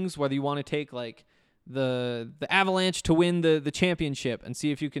different things, whether you want to take like the Avalanche to win the championship and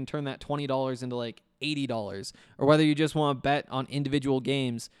see if you can turn that $20 into like $80, or whether you just want to bet on individual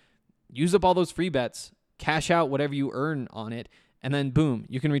games. Use up all those free bets, cash out whatever you earn on it, and then boom,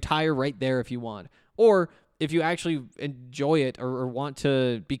 you can retire right there if you want. Or if you actually enjoy it or want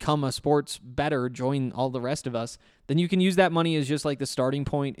to become a sports bettor, join all the rest of us, then you can use that money as just like the starting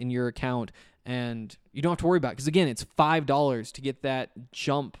point in your account, and you don't have to worry about it. Because again, it's $5 to get that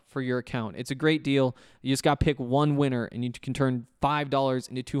jump for your account. It's a great deal. You just got to pick one winner, and you can turn $5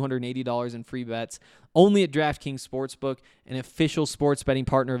 into $280 in free bets. Only at DraftKings Sportsbook, an official sports betting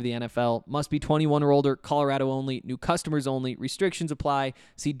partner of the NFL. Must be 21 or older, Colorado only, new customers only. Restrictions apply.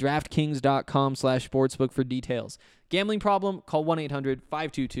 See DraftKings.com/sportsbook for details. Gambling problem? Call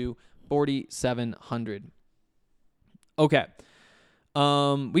 1-800-522-4700. Okay.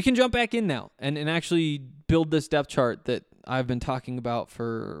 We can jump back in now and actually build this depth chart that I've been talking about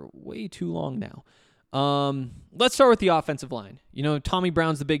for way too long now. Let's start with the offensive line. You know, Tommy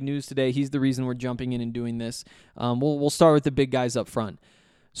Brown's the big news today. He's the reason we're jumping in and doing this. We'll start with the big guys up front.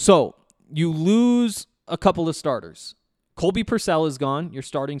 So you lose a couple of starters. Colby Purcell is gone, your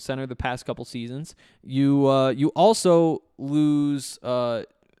starting center the past couple seasons. You also lose Kari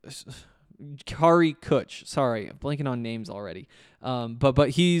Kutch. Sorry, I'm blanking on names already.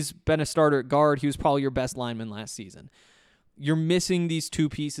 But he's been a starter at guard. He was probably your best lineman last season. You're missing these two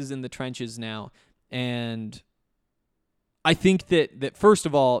pieces in the trenches now. And I think that first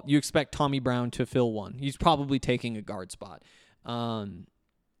of all, you expect Tommy Brown to fill one. He's probably taking a guard spot.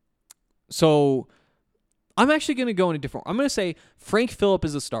 So I'm actually going to go in a different. I'm going to say Frank Phillip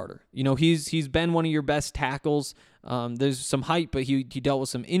is a starter. You know, he's been one of your best tackles. There's some hype, but he dealt with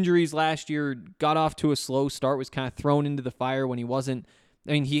some injuries last year. Got off to a slow start. Was kind of thrown into the fire when he wasn't.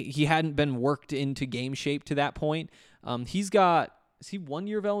 I mean, he hadn't been worked into game shape to that point. He's got. Is he 1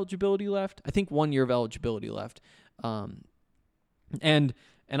 year of eligibility left? I think 1 year of eligibility left. And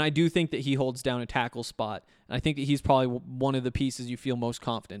I do think that he holds down a tackle spot. And I think that he's probably one of the pieces you feel most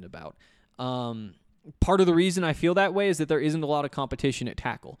confident about. Part of the reason I feel that way is that there isn't a lot of competition at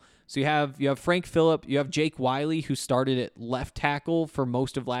tackle. So you have Frank Phillip, you have Jake Wiley, who started at left tackle for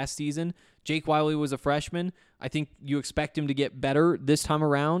most of last season. Jake Wiley was a freshman. I think you expect him to get better this time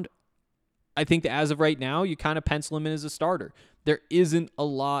around. I think that as of right now, you kind of pencil him in as a starter. There isn't a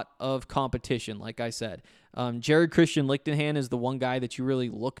lot of competition, like I said. Jared Christian Lichtenhan is the one guy that you really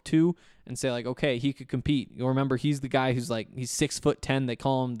look to and say, like, okay, he could compete. You'll remember he's the guy he's 6'10". They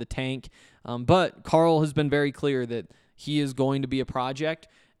call him the tank. But Carl has been very clear that he is going to be a project,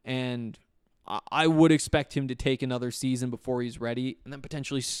 and I would expect him to take another season before he's ready and then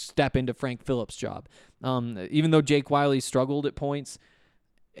potentially step into Frank Phillip's job. Even though Jake Wiley struggled at points,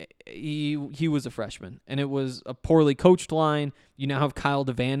 he was a freshman, and it was a poorly coached line. You now have Kyle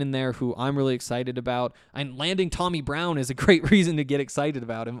Devan in there, who I'm really excited about. And landing Tommy Brown is a great reason to get excited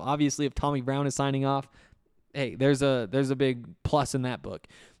about him. Obviously, if Tommy Brown is signing off, hey, there's a big plus in that book.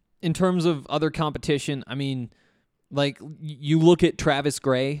 In terms of other competition, I mean, like, you look at Travis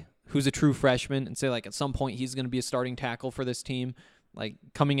Gray, who's a true freshman, and say, like, at some point he's going to be a starting tackle for this team, like,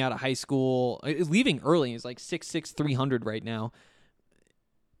 coming out of high school, leaving early. He's like 6'6", 300 right now.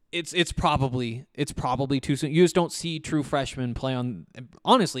 it's probably too soon. You just don't see true freshmen play on,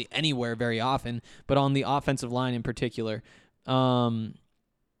 honestly, anywhere very often, but on the offensive line in particular. So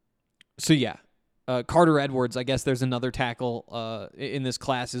yeah, Carter Edwards, I guess there's another tackle in this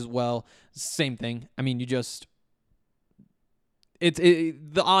class as well. Same thing. I mean,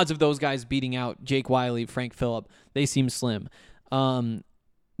 the odds of those guys beating out Jake Wiley, Frank Phillip, they seem slim. When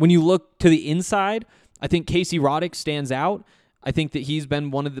you look to the inside, I think Casey Roddick stands out. I think that he's been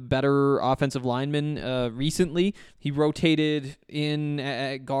one of the better offensive linemen recently. He rotated in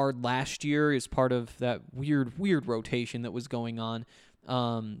at guard last year as part of that weird rotation that was going on.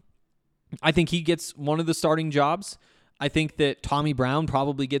 I think he gets one of the starting jobs. I think that Tommy Brown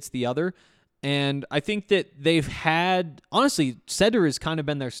probably gets the other. And I think that they've had, honestly, center has kind of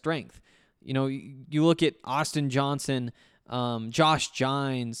been their strength. You know, you look at Austin Johnson, Josh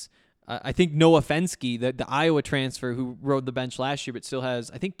Gines, I think Noah Fensky, the Iowa transfer who rode the bench last year but still has,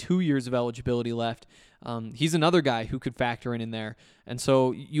 I think, 2 years of eligibility left. He's another guy who could factor in there. And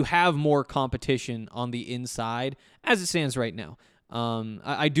so you have more competition on the inside as it stands right now.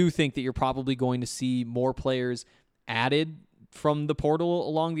 I do think that you're probably going to see more players added from the portal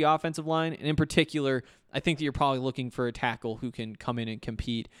along the offensive line. And in particular, I think that you're probably looking for a tackle who can come in and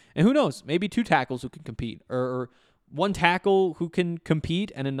compete. And who knows, maybe 2 tackles who can compete, or 1 tackle who can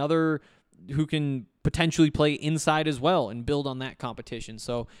compete and another who can potentially play inside as well and build on that competition.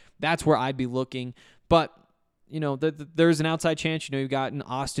 So that's where I'd be looking. But, you know, there's an outside chance. You know, you've got an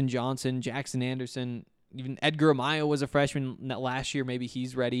Austin Johnson, Jackson Anderson, even Edgar Amaya was a freshman last year. Maybe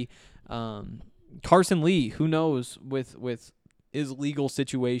he's ready. Carson Lee, who knows with his legal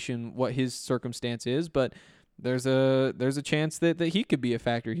situation, what his circumstance is, but there's a chance that he could be a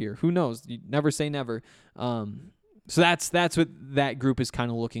factor here. Who knows? You never say never. So that's what that group is kind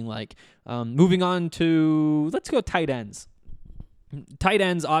of looking like. Moving on to, let's go tight ends. Tight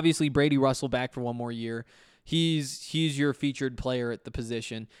ends, obviously Brady Russell back for one more year. He's your featured player at the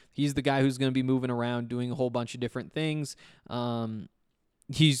position. He's the guy who's going to be moving around, doing a whole bunch of different things.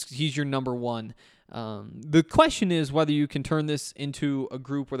 He's your number one. The question is whether you can turn this into a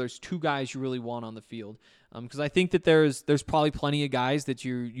group where there's 2 guys you really want on the field. Because I think that there's probably plenty of guys that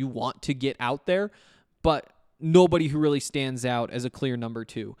you want to get out there, but nobody who really stands out as a clear number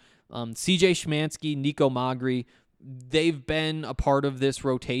 2. CJ Szymanski, Nico Magri, they've been a part of this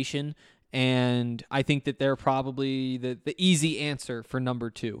rotation, and I think that they're probably the easy answer for number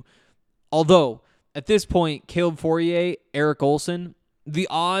 2. Although, at this point, Caleb Fourier, Eric Olson, the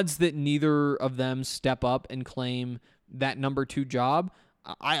odds that neither of them step up and claim that number 2 job,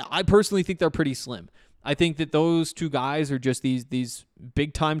 I personally think they're pretty slim. I think that those 2 guys are just these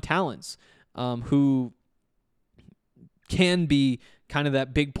big-time talents who can be kind of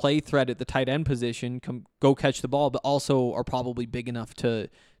that big play threat at the tight end position, go catch the ball, but also are probably big enough to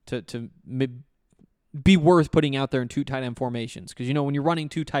be worth putting out there in 2 tight end formations. Because, you know, when you're running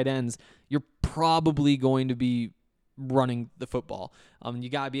 2 tight ends, you're probably going to be running the football. You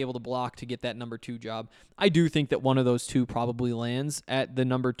got to be able to block to get that number 2 job. I do think that one of those 2 probably lands at the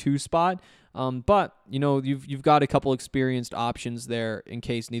number 2 spot. But, you know, you've got a couple experienced options there in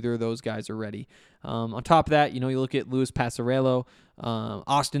case neither of those guys are ready. On top of that, you know, you look at Luis Passarello.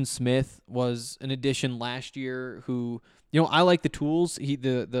 Austin Smith was an addition last year who, you know, I like the tools.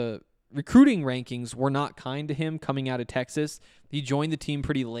 The recruiting rankings were not kind to him coming out of Texas. He joined the team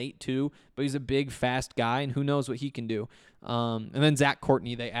pretty late too, but he's a big, fast guy, and who knows what he can do. And then Zach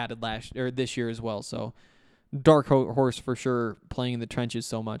Courtney they added this year as well. So dark horse for sure, playing in the trenches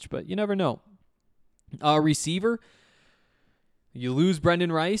so much, but you never know. Receiver, you lose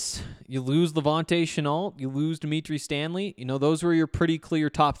Brendan Rice, you lose Levante Chenault, you lose Dimitri Stanley. You know, those were your pretty clear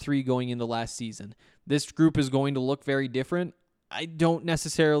top 3 going into last season. This group is going to look very different. I don't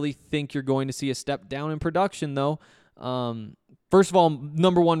necessarily think you're going to see a step down in production, though. First of all,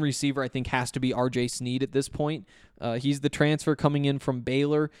 number 1 receiver, I think, has to be R.J. Sneed at this point. He's the transfer coming in from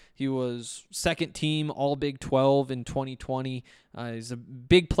Baylor. He was second team All Big 12 in 2020. He's a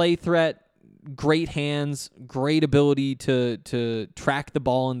big play threat, great hands, great ability to track the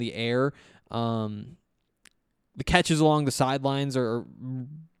ball in the air. The catches along the sidelines are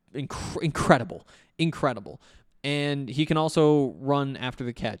incredible. And he can also run after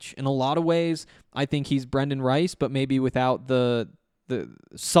the catch. In a lot of ways, I think he's Brendan Rice, but maybe without the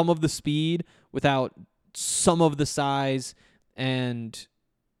some of the speed, without some of the size, and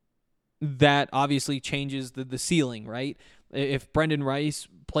that obviously changes the ceiling, right? If Brendan Rice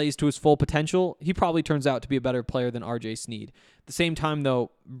plays to his full potential, he probably turns out to be a better player than R.J. Sneed. At the same time, though,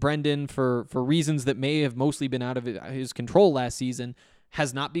 Brendan, for reasons that may have mostly been out of his control last season,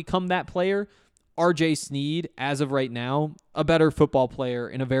 has not become that player. R.J. Sneed, as of right now, a better football player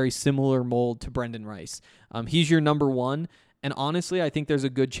in a very similar mold to Brendan Rice. He's your number one, and honestly, I think there's a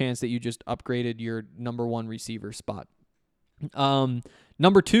good chance that you just upgraded your number one receiver spot.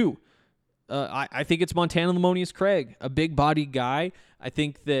 Number two, I think it's Montana Lemonious Craig, a big-bodied guy. I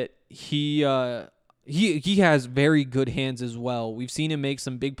think that he has very good hands as well. We've seen him make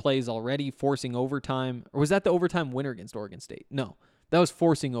some big plays already, forcing overtime. Or was that the overtime winner against Oregon State? No, that was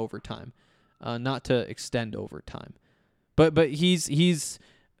forcing overtime, not to extend overtime. But he's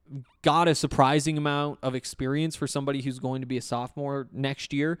got a surprising amount of experience for somebody who's going to be a sophomore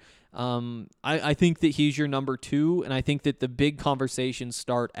next year. I think that he's your number two, and I think that the big conversations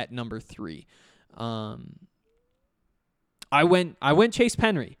start at number three. I went Chase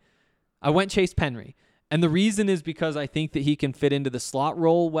Penry. And the reason is because I think that he can fit into the slot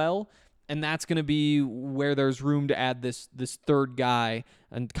role well, and that's going to be where there's room to add this third guy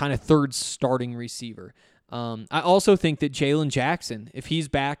and kind of third starting receiver. I also think that Jalen Jackson, if he's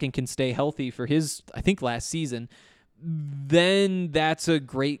back and can stay healthy for his, I think, last season, then that's a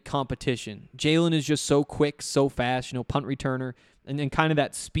great competition. Jalen is just so quick, so fast, punt returner, and then kind of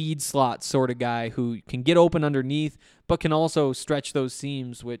that speed slot sort of guy who can get open underneath, but can also stretch those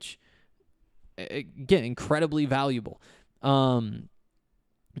seams, which, again, incredibly valuable. I'm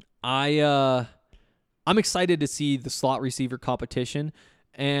excited to see the slot receiver competition.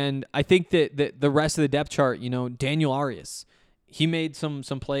 And I think that the rest of the depth chart, Daniel Arias, he made some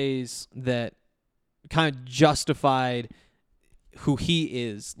plays that kind of justified who he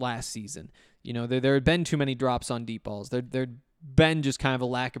is last season. There had been too many drops on deep balls. There'd been just kind of a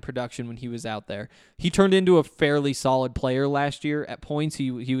lack of production when he was out there. He turned into a fairly solid player last year. At points,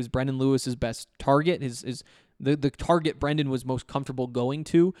 he was Brendan Lewis's best target. The target Brendan was most comfortable going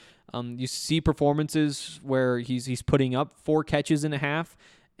to. You see performances where he's putting up 4 catches and a half,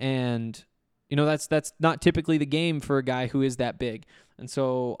 and that's not typically the game for a guy who is that big. And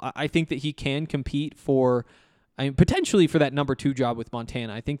so I think that he can compete potentially for that number 2 job with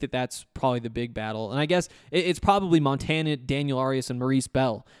Montana. I think that that's probably the big battle. And I guess it's probably Montana, Daniel Arias, and Maurice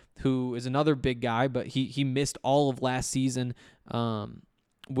Bell, who is another big guy, but he missed all of last season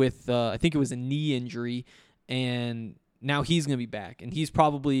with I think it was a knee injury. And now he's going to be back, and he's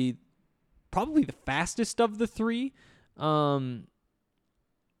probably the fastest of the 3.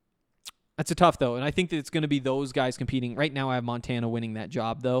 That's a tough, though, and I think that it's going to be those guys competing. Right now I have Montana winning that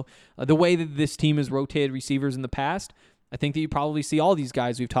job, though. The way that this team has rotated receivers in the past, I think that you probably see all these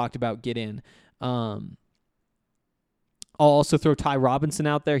guys we've talked about get in. I'll also throw Ty Robinson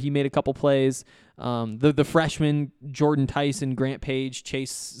out there. He made a couple plays. The freshmen, Jordan Tyson, Grant Page,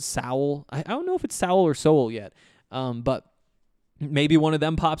 Chase Sowell. I don't know if it's Sowell or Sowell yet, but maybe one of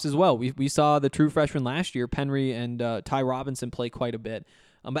them pops as well. We saw the true freshman last year, Penry and Ty Robinson, play quite a bit.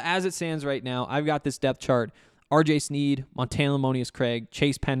 But as it stands right now, I've got this depth chart: R.J. Sneed, Montana Lemonious Craig,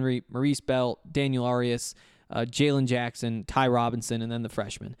 Chase Penry, Maurice Bell, Daniel Arias, Jalen Jackson, Ty Robinson, and then the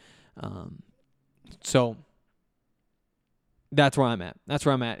freshman. So that's where I'm at.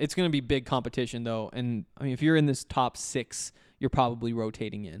 It's going to be big competition, though. And I mean, if you're in this top 6, you're probably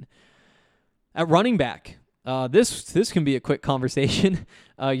rotating in. At running back, this can be a quick conversation.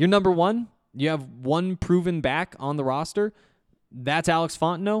 You're number 1. You have one proven back on the roster. That's Alex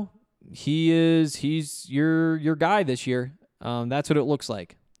Fontenot. He's your guy this year. That's what it looks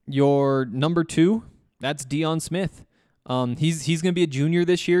like. Your number 2, that's Deion Smith. He's going to be a junior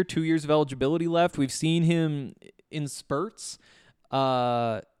this year, 2 years of eligibility left. We've seen him in spurts.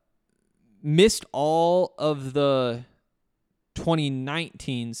 Missed all of the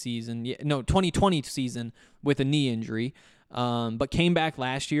 2020 season with a knee injury, but came back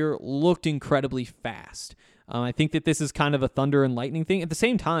last year, looked incredibly fast. I think that this is kind of a thunder and lightning thing. At the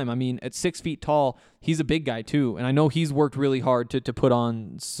same time, I mean, at 6 feet tall, he's a big guy too, and I know he's worked really hard to put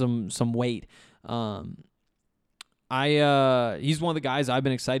on some weight. He's one of the guys I've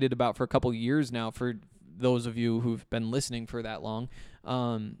been excited about for a couple of years now, for those of you who've been listening for that long.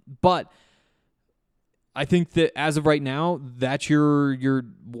 But I think that as of right now, that's your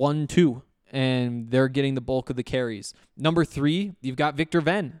 1-2, and they're getting the bulk of the carries. Number 3, you've got Victor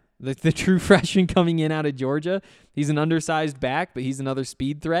Venn, the true freshman coming in out of Georgia. He's an undersized back, but he's another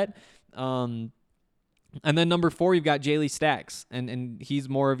speed threat. And then number 4, you've got Jaylee Stacks, and he's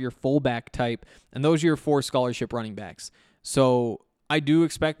more of your fullback type. And those are your 4 scholarship running backs. So I do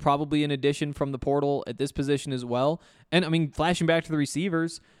expect probably an addition from the portal at this position as well. And I mean, flashing back to the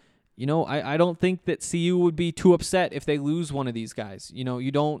receivers, I don't think that CU would be too upset if they lose one of these guys. You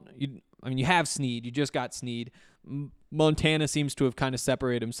have Sneed. You just got Sneed. Montana seems to have kind of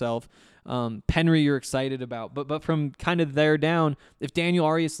separated himself. Penry you're excited about. But from kind of there down, if Daniel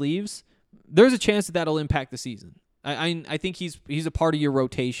Arias leaves, there's a chance that'll impact the season. I think he's a part of your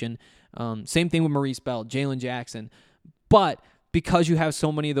rotation. Same thing with Maurice Bell, Jalen Jackson. But because you have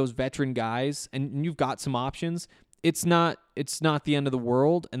so many of those veteran guys and you've got some options, it's not the end of the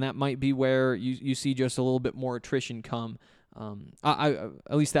world, and that might be where you see just a little bit more attrition come. At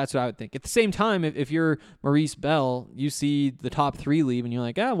least that's what I would think. At the same time, if you're Maurice Bell, you see the top 3 leave, and you're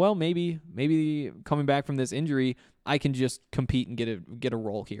like, well, maybe coming back from this injury, I can just compete and get a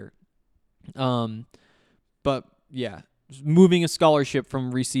role here. But yeah, moving a scholarship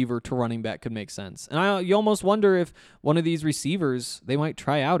from receiver to running back could make sense. And you almost wonder if one of these receivers, they might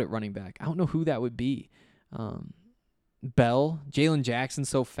try out at running back. I don't know who that would be. Bell, Jalen Jackson,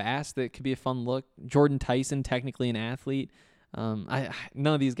 so fast that it could be a fun look. Jordan Tyson, technically an athlete. None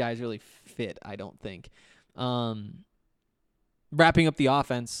of these guys really fit, I don't think. Wrapping up the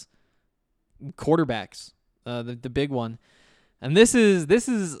offense, quarterbacks, the big one. And this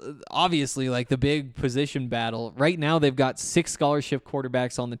is obviously like the big position battle. Right now they've got 6 scholarship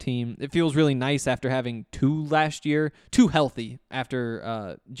quarterbacks on the team. It feels really nice after having 2 last year, 2 healthy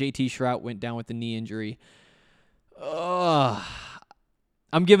after JT Shrout went down with the knee injury. I'm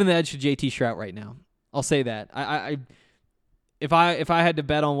giving the edge to JT Shrout right now. I'll say that. If I had to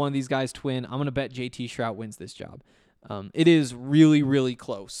bet on one of these guys to win, I'm going to bet JT Shrout wins this job. It is really, really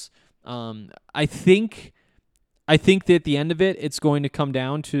close. I think that at the end of it, it's going to come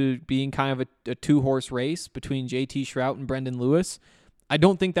down to being kind of a 2-horse race between JT Shrout and Brendan Lewis. I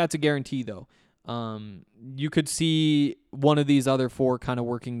don't think that's a guarantee, though. You could see one of these other 4 kind of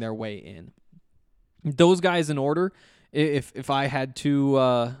working their way in. Those guys in order. If I had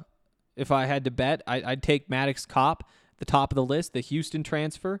to bet, I'd take Maddox Kopp at the top of the list, the Houston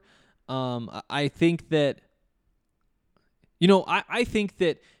transfer. I think that. I think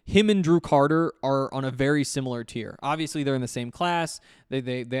that him and Drew Carter are on a very similar tier. Obviously, they're in the same class.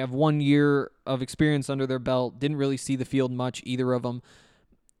 They have 1 year of experience under their belt. Didn't really see the field much, either of them.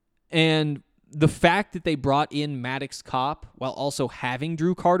 And the fact that they brought in Maddox Kopp while also having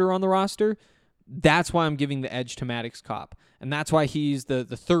Drew Carter on the roster, that's why I'm giving the edge to Maddox Kopp. And that's why he's the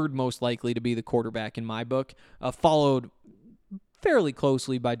 3rd most likely to be the quarterback in my book, followed fairly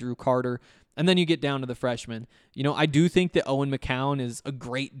closely by Drew Carter. And then you get down to the freshmen. I do think that Owen McCown is a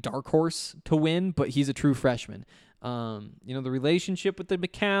great dark horse to win, but he's a true freshman. The relationship with the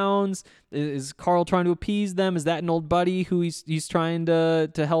McCowns, is Carl trying to appease them? Is that an old buddy who he's trying to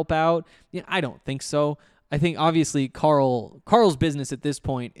help out? I don't think so. I think obviously Carl's business at this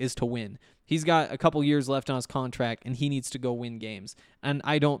point is to win. He's got a couple years left on his contract, and he needs to go win games. And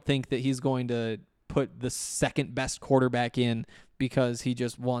I don't think that he's going to put the second best quarterback in because he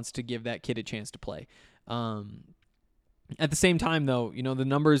just wants to give that kid a chance to play. At the same time, though, the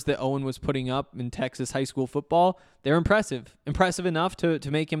numbers that Owen was putting up in Texas high school football, they're impressive. Impressive enough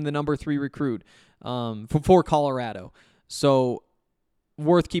to make him the number 3 recruit for Colorado. So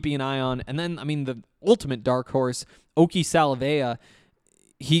worth keeping an eye on. And then, the ultimate dark horse, Oki Salavea,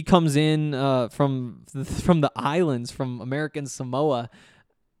 he comes in from the islands, from American Samoa.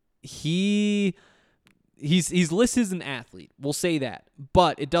 He's listed as an athlete. We'll say that.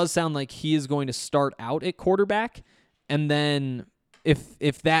 But it does sound like he is going to start out at quarterback. And then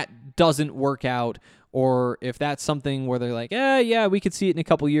if that doesn't work out, or if that's something where they're like, yeah, we could see it in a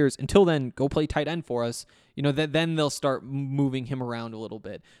couple years. Until then, go play tight end for us. Then they'll start moving him around a little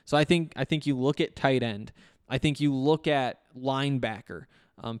bit. So I think you look at tight end. I think you look at linebacker,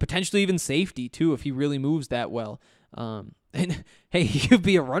 potentially even safety too, if he really moves that well. And hey, he could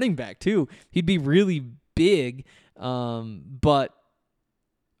be a running back too. He'd be really big, but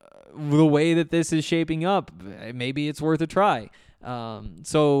the way that this is shaping up, maybe it's worth a try.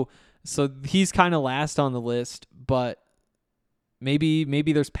 So he's kind of last on the list, but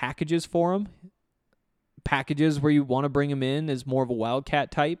maybe there's packages for him. Packages where you want to bring him in as more of a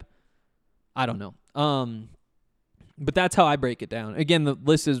wildcat type. I don't know. But that's how I break it down. Again, the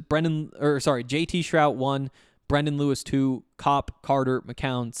list is JT Shrout 1, Brendan Lewis 2, Kopp, Carter,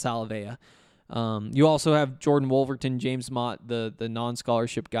 McCown, Salavea. You also have Jordan Wolverton, James Mott, the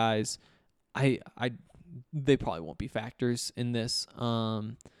non-scholarship guys. They probably won't be factors in this.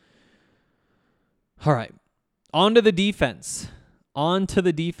 All right. On to the defense. And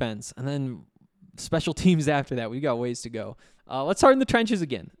then special teams after that. We got ways to go. Let's start in the trenches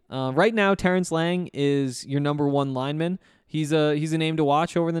again. Right now, Terrence Lang is your number 1 lineman. He's a name to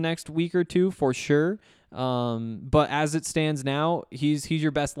watch over the next week or two for sure. But as it stands now, he's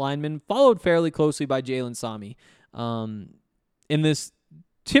your best lineman, followed fairly closely by Jalen Sami. In this,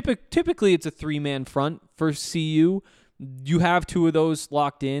 typically it's a 3-man front for CU. You have 2 of those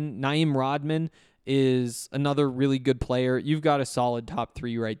locked in. Naeem Rodman is another really good player. You've got a solid top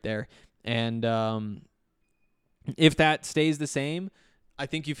 3 right there. And if that stays the same, I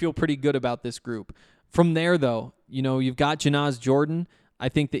think you feel pretty good about this group. From there, though, you've got Janaz Jordan. I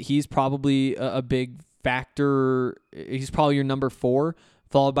think that he's probably a big factor. He's probably your number 4,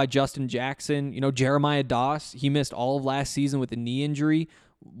 followed by Justin Jackson. Jeremiah Doss, he missed all of last season with a knee injury.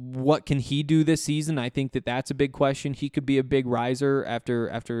 What can he do this season? I think that that's a big question. He could be a big riser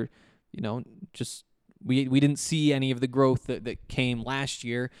after just we didn't see any of the growth that came last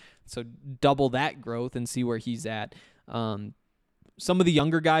year. So double that growth and see where he's at. Some of the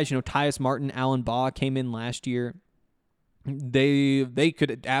younger guys, Tyus Martin, Alan Baugh came in last year. They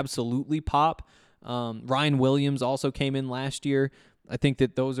could absolutely pop. Ryan Williams also came in last year. I think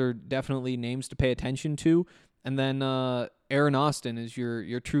that those are definitely names to pay attention to. And then Aaron Austin is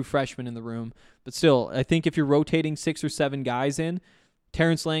your true freshman in the room. But still, I think if you're rotating 6 or 7 guys in,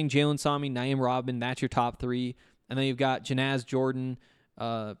 Terrence Lang, Jalen Sami, Naeem Robin, that's your top 3. And then you've got Janaz Jordan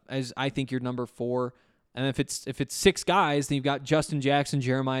as I think your number 4. And if it's 6 guys, then you've got Justin Jackson,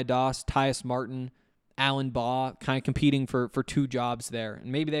 Jeremiah Doss, Tyus Martin, Alan Baugh kind of competing for 2 jobs there.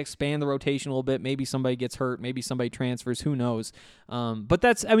 And maybe they expand the rotation a little bit. Maybe somebody gets hurt. Maybe somebody transfers. Who knows? But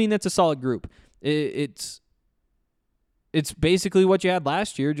that's a solid group. It's basically what you had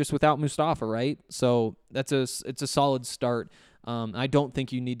last year, just without Mustafa, right? So it's a solid start. I don't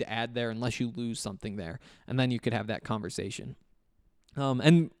think you need to add there unless you lose something there, and then you could have that conversation.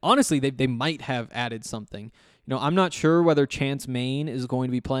 And honestly, they might have added something. I'm not sure whether Chance Main is going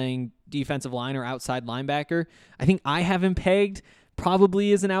to be playing defensive line or outside linebacker. I think I have him pegged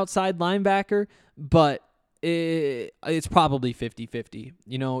probably as an outside linebacker, but it's probably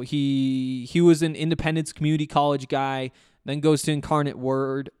 50-50. He was an Independence Community College guy, then goes to Incarnate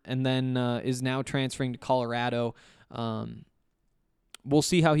Word, and then is now transferring to Colorado. We'll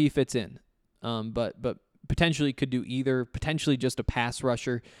see how he fits in. But potentially could do either, potentially just a pass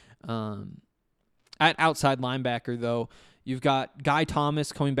rusher. At outside linebacker, though, you've got Guy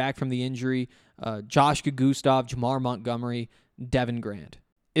Thomas coming back from the injury, Josh Gustav, Jamar Montgomery, Devin Grant.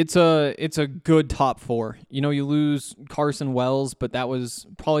 It's a good top 4. You lose Carson Wells, but that was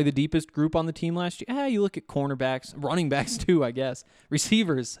probably the deepest group on the team last year. You look at cornerbacks, running backs too, I guess,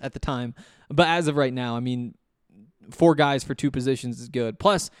 receivers at the time. But as of right now, 4 guys for 2 positions is good.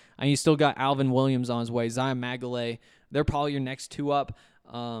 Plus, you still got Alvin Williams on his way, Zion Magalay. They're probably your next 2 up.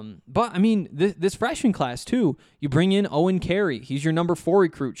 But this freshman class too, you bring in Owen Carey. He's your number 4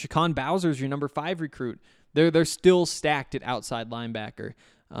 recruit. Shaquan Bowser's your number 5 recruit. They're still stacked at outside linebacker.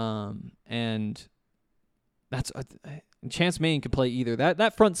 And that's Chance Main could play either.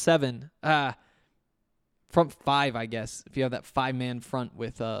 That front 7, front 5, I guess, if you have that 5-man front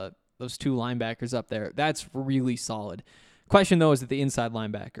with those 2 linebackers up there, that's really solid. Question though is at the inside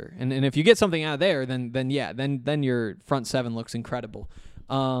linebacker, and if you get something out of there, then your front 7 looks incredible.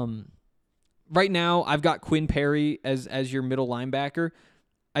 Right now, I've got Quinn Perry as your middle linebacker.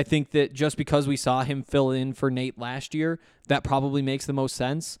 I think that just because we saw him fill in for Nate last year, that probably makes the most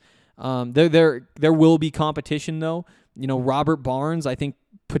sense. There will be competition though. Robert Barnes, I think,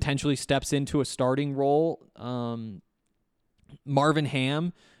 potentially steps into a starting role. Marvin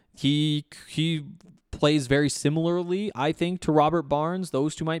Ham, he plays very similarly, I think, to Robert Barnes.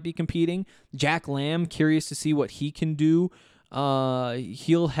 Those 2 might be competing. Jack Lamb, curious to see what he can do.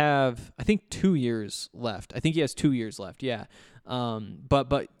 He'll have, I think, 2 years left. I think he has 2 years left, yeah.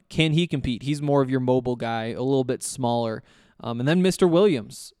 But can he compete? He's more of your mobile guy, a little bit smaller. And then Mr.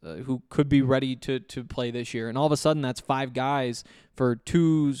 Williams, who could be ready to play this year. And all of a sudden, that's 5 guys for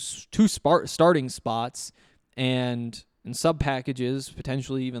two starting spots, and in sub packages,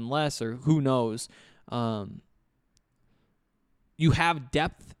 potentially even less, or who knows. You have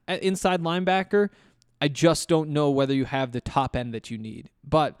depth at inside linebacker. I just don't know whether you have the top end that you need.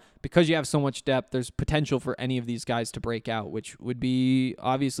 But because you have so much depth, there's potential for any of these guys to break out, which would be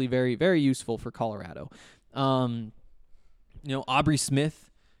obviously very, very useful for Colorado. Aubrey Smith,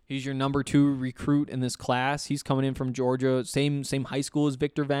 he's your number 2 recruit in this class. He's coming in from Georgia, same high school as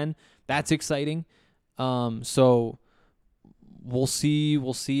Victor Venn. That's exciting. So we'll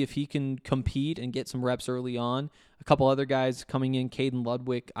see if he can compete and get some reps early on. A couple other guys coming in, Caden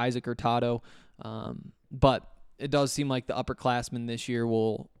Ludwig, Isaac Hurtado. But it does seem like the upperclassmen this year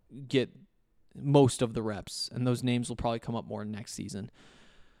will get most of the reps, and those names will probably come up more next season.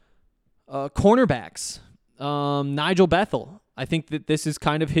 Cornerbacks. Nigel Bethel. I think that this is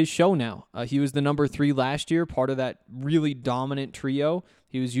kind of his show now. He was the number 3 last year, part of that really dominant trio.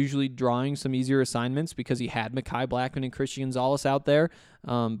 He was usually drawing some easier assignments because he had Mekhi Blackman and Christian Gonzalez out there.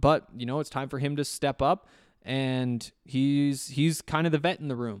 But, it's time for him to step up, and he's kind of the vet in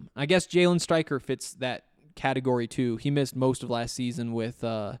the room. I guess Jalen Stryker fits that category too. He missed most of last season with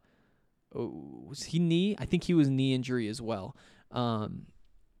was he knee? I think he was knee injury as well.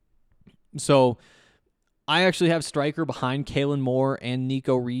 So I actually have striker behind Kalen Moore and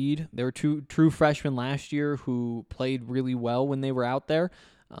Nico Reed. They were two true freshmen last year who played really well when they were out there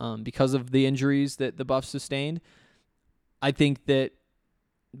because of the injuries that the Buffs sustained. I think that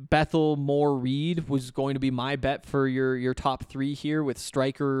Bethel, Moore, Reed was going to be my bet for your top three here, with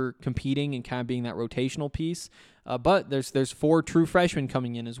striker competing and kind of being that rotational piece. But there's 4 true freshmen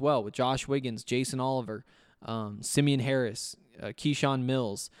coming in as well, with Josh Wiggins, Jason Oliver, Simeon Harris, Keyshawn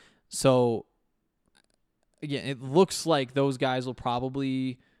Mills. So again, it looks like those guys will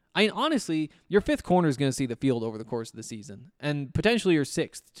probably... I mean, honestly, your 5th corner is going to see the field over the course of the season, and potentially your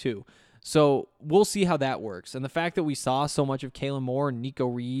 6th too. So we'll see how that works. And the fact that we saw so much of Kalen Moore and Nico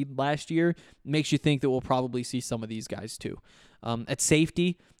Reed last year makes you think that we'll probably see some of these guys too. At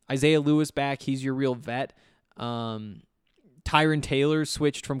safety, Isaiah Lewis back. He's your real vet. Tyron Taylor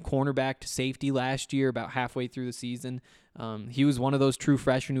switched from cornerback to safety last year about halfway through the season. He was one of those true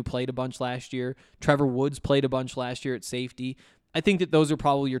freshmen who played a bunch last year. Trevor Woods played a bunch last year at safety. I think that those are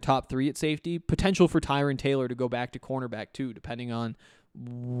probably your top 3 at safety. Potential for Tyron Taylor to go back to cornerback too, depending on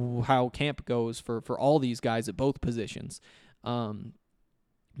how camp goes for all these guys at both positions.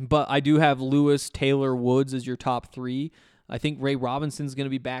 But I do have Lewis, Taylor, Woods as your top 3. I think Ray Robinson's going to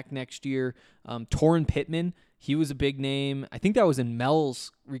be back next year. Torrin Pittman, he was a big name. I think that was in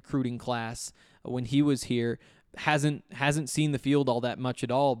Mel's recruiting class when he was here. Hasn't seen the field all that much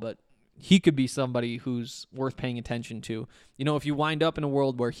at all, but he could be somebody who's worth paying attention to. You know, if you wind up in a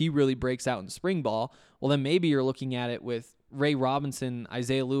world where he really breaks out in spring ball, well, then maybe you're looking at it with Ray Robinson,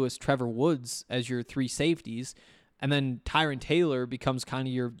 Isaiah Lewis, Trevor Woods as your 3 safeties, and then Tyron Taylor becomes kind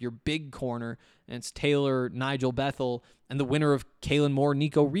of your big corner, and it's Taylor, Nigel Bethel, and the winner of Kalen Moore,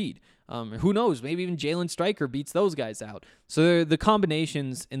 Nico Reed. Who knows? Maybe even Jalen Stryker beats those guys out. So the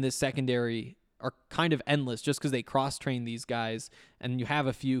combinations in this secondary are kind of endless just because they cross-train these guys, and you have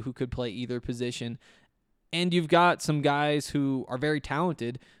a few who could play either position. And you've got some guys who are very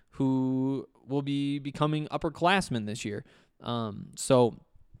talented who will be becoming upperclassmen this year. So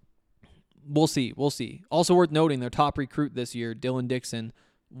we'll see. Also worth noting, their top recruit this year, Dylan Dixon,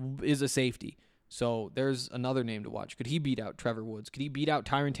 is a safety. So there's another name to watch. Could he beat out Trevor Woods? Could he beat out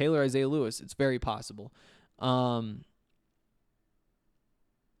Tyron Taylor, Isaiah Lewis? It's very possible.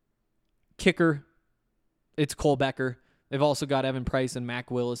 Kicker, it's Cole Becker. They've also got Evan Price and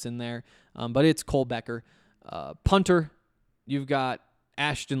Mac Willis in there, but it's Cole Becker. Punter, you've got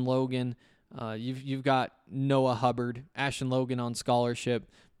Ashton Logan. You've got Noah Hubbard. Ashton Logan on scholarship.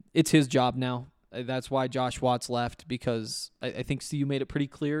 It's his job now. That's why Josh Watts left, because I think CU made it pretty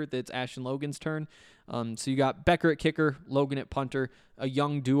clear that it's Ashton Logan's turn. So you got Becker at kicker, Logan at punter, a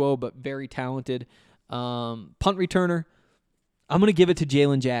young duo but very talented. Punt returner, I'm going to give it to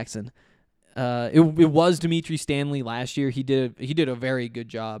Jalen Jackson. It was Dimitri Stanley last year. He did a very good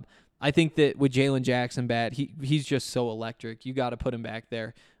job. I think that with Jalen Jackson he's just so electric. You got to put him back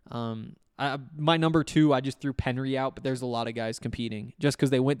there. My number 2, I just threw Penry out, but there's a lot of guys competing just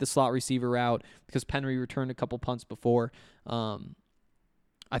because they went the slot receiver route, because Penry returned a couple punts before. I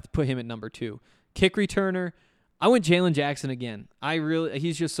put him at number 2. Kick returner, I went Jalen Jackson again.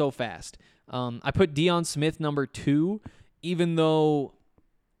 He's just so fast. I put Deion Smith number 2, even though,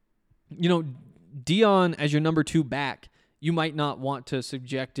 you know, Deion as your number 2 back, you might not want to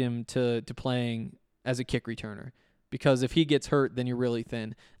subject him to playing as a kick returner, because if he gets hurt, then you're really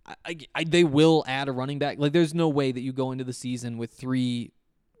thin. They will add a running back. Like, there's no way that you go into the season with 4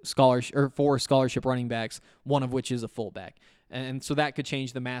 scholarship running backs, one of which is a fullback. And so that could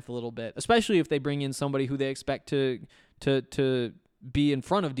change the math a little bit, especially if they bring in somebody who they expect to be in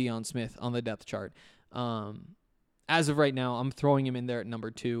front of Deion Smith on the depth chart. As of right now, I'm throwing him in there at number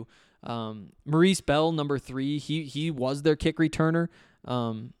 2. Maurice Bell, number 3, he was their kick returner.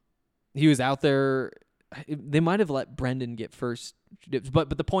 He was out there. They might have let Brendan get first,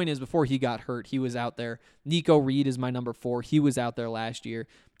 but the point is, before he got hurt, he was out there. Nico Reed is my number 4. He was out there last year.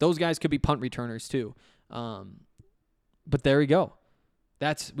 Those guys could be punt returners too. But there we go.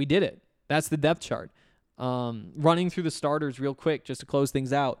 We did it. That's the depth chart. Running through the starters real quick just to close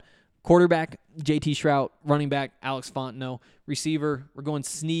things out. Quarterback, JT Shrout. Running back, Alex Fontenot. Receiver, we're going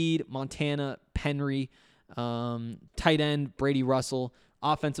Sneed, Montana, Penry. Tight end, Brady Russell.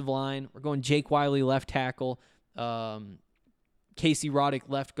 Offensive line, we're going Jake Wiley, left tackle. Casey Roddick,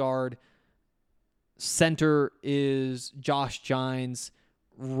 left guard. Center is Josh Gines.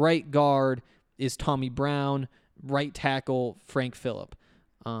 Right guard is Tommy Brown. Right tackle, Frank Phillip.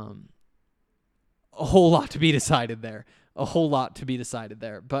 A whole lot to be decided there.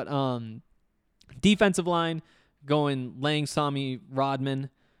 But defensive line, going Lang, Sami,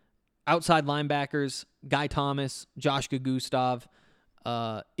 Rodman. Outside linebackers, Guy Thomas, Josh Gustav.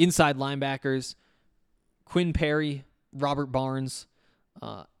 Inside linebackers, Quinn Perry, Robert Barnes.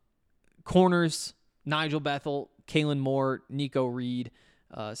 Corners, Nigel Bethel, Kalen Moore, Nico Reed.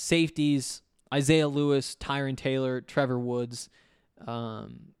 Safeties, Isaiah Lewis, Tyron Taylor, Trevor Woods.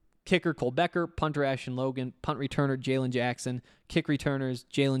 Kicker, Cole Becker. Punter, Ashton Logan. Punt returner, Jalen Jackson. Kick returners,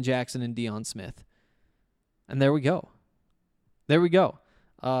 Jalen Jackson and Deion Smith. And there we go.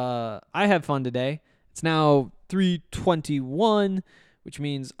 I had fun today. It's now 3:21, which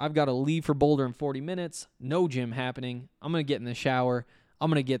means I've got to leave for Boulder in 40 minutes. No gym happening. I'm going to get in the shower.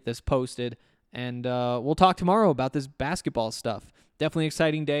 I'm going to get this posted. And we'll talk tomorrow about this basketball stuff. Definitely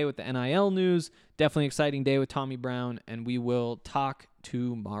exciting day with the NIL news. Definitely exciting day with Tommy Brown. And we will talk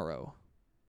tomorrow.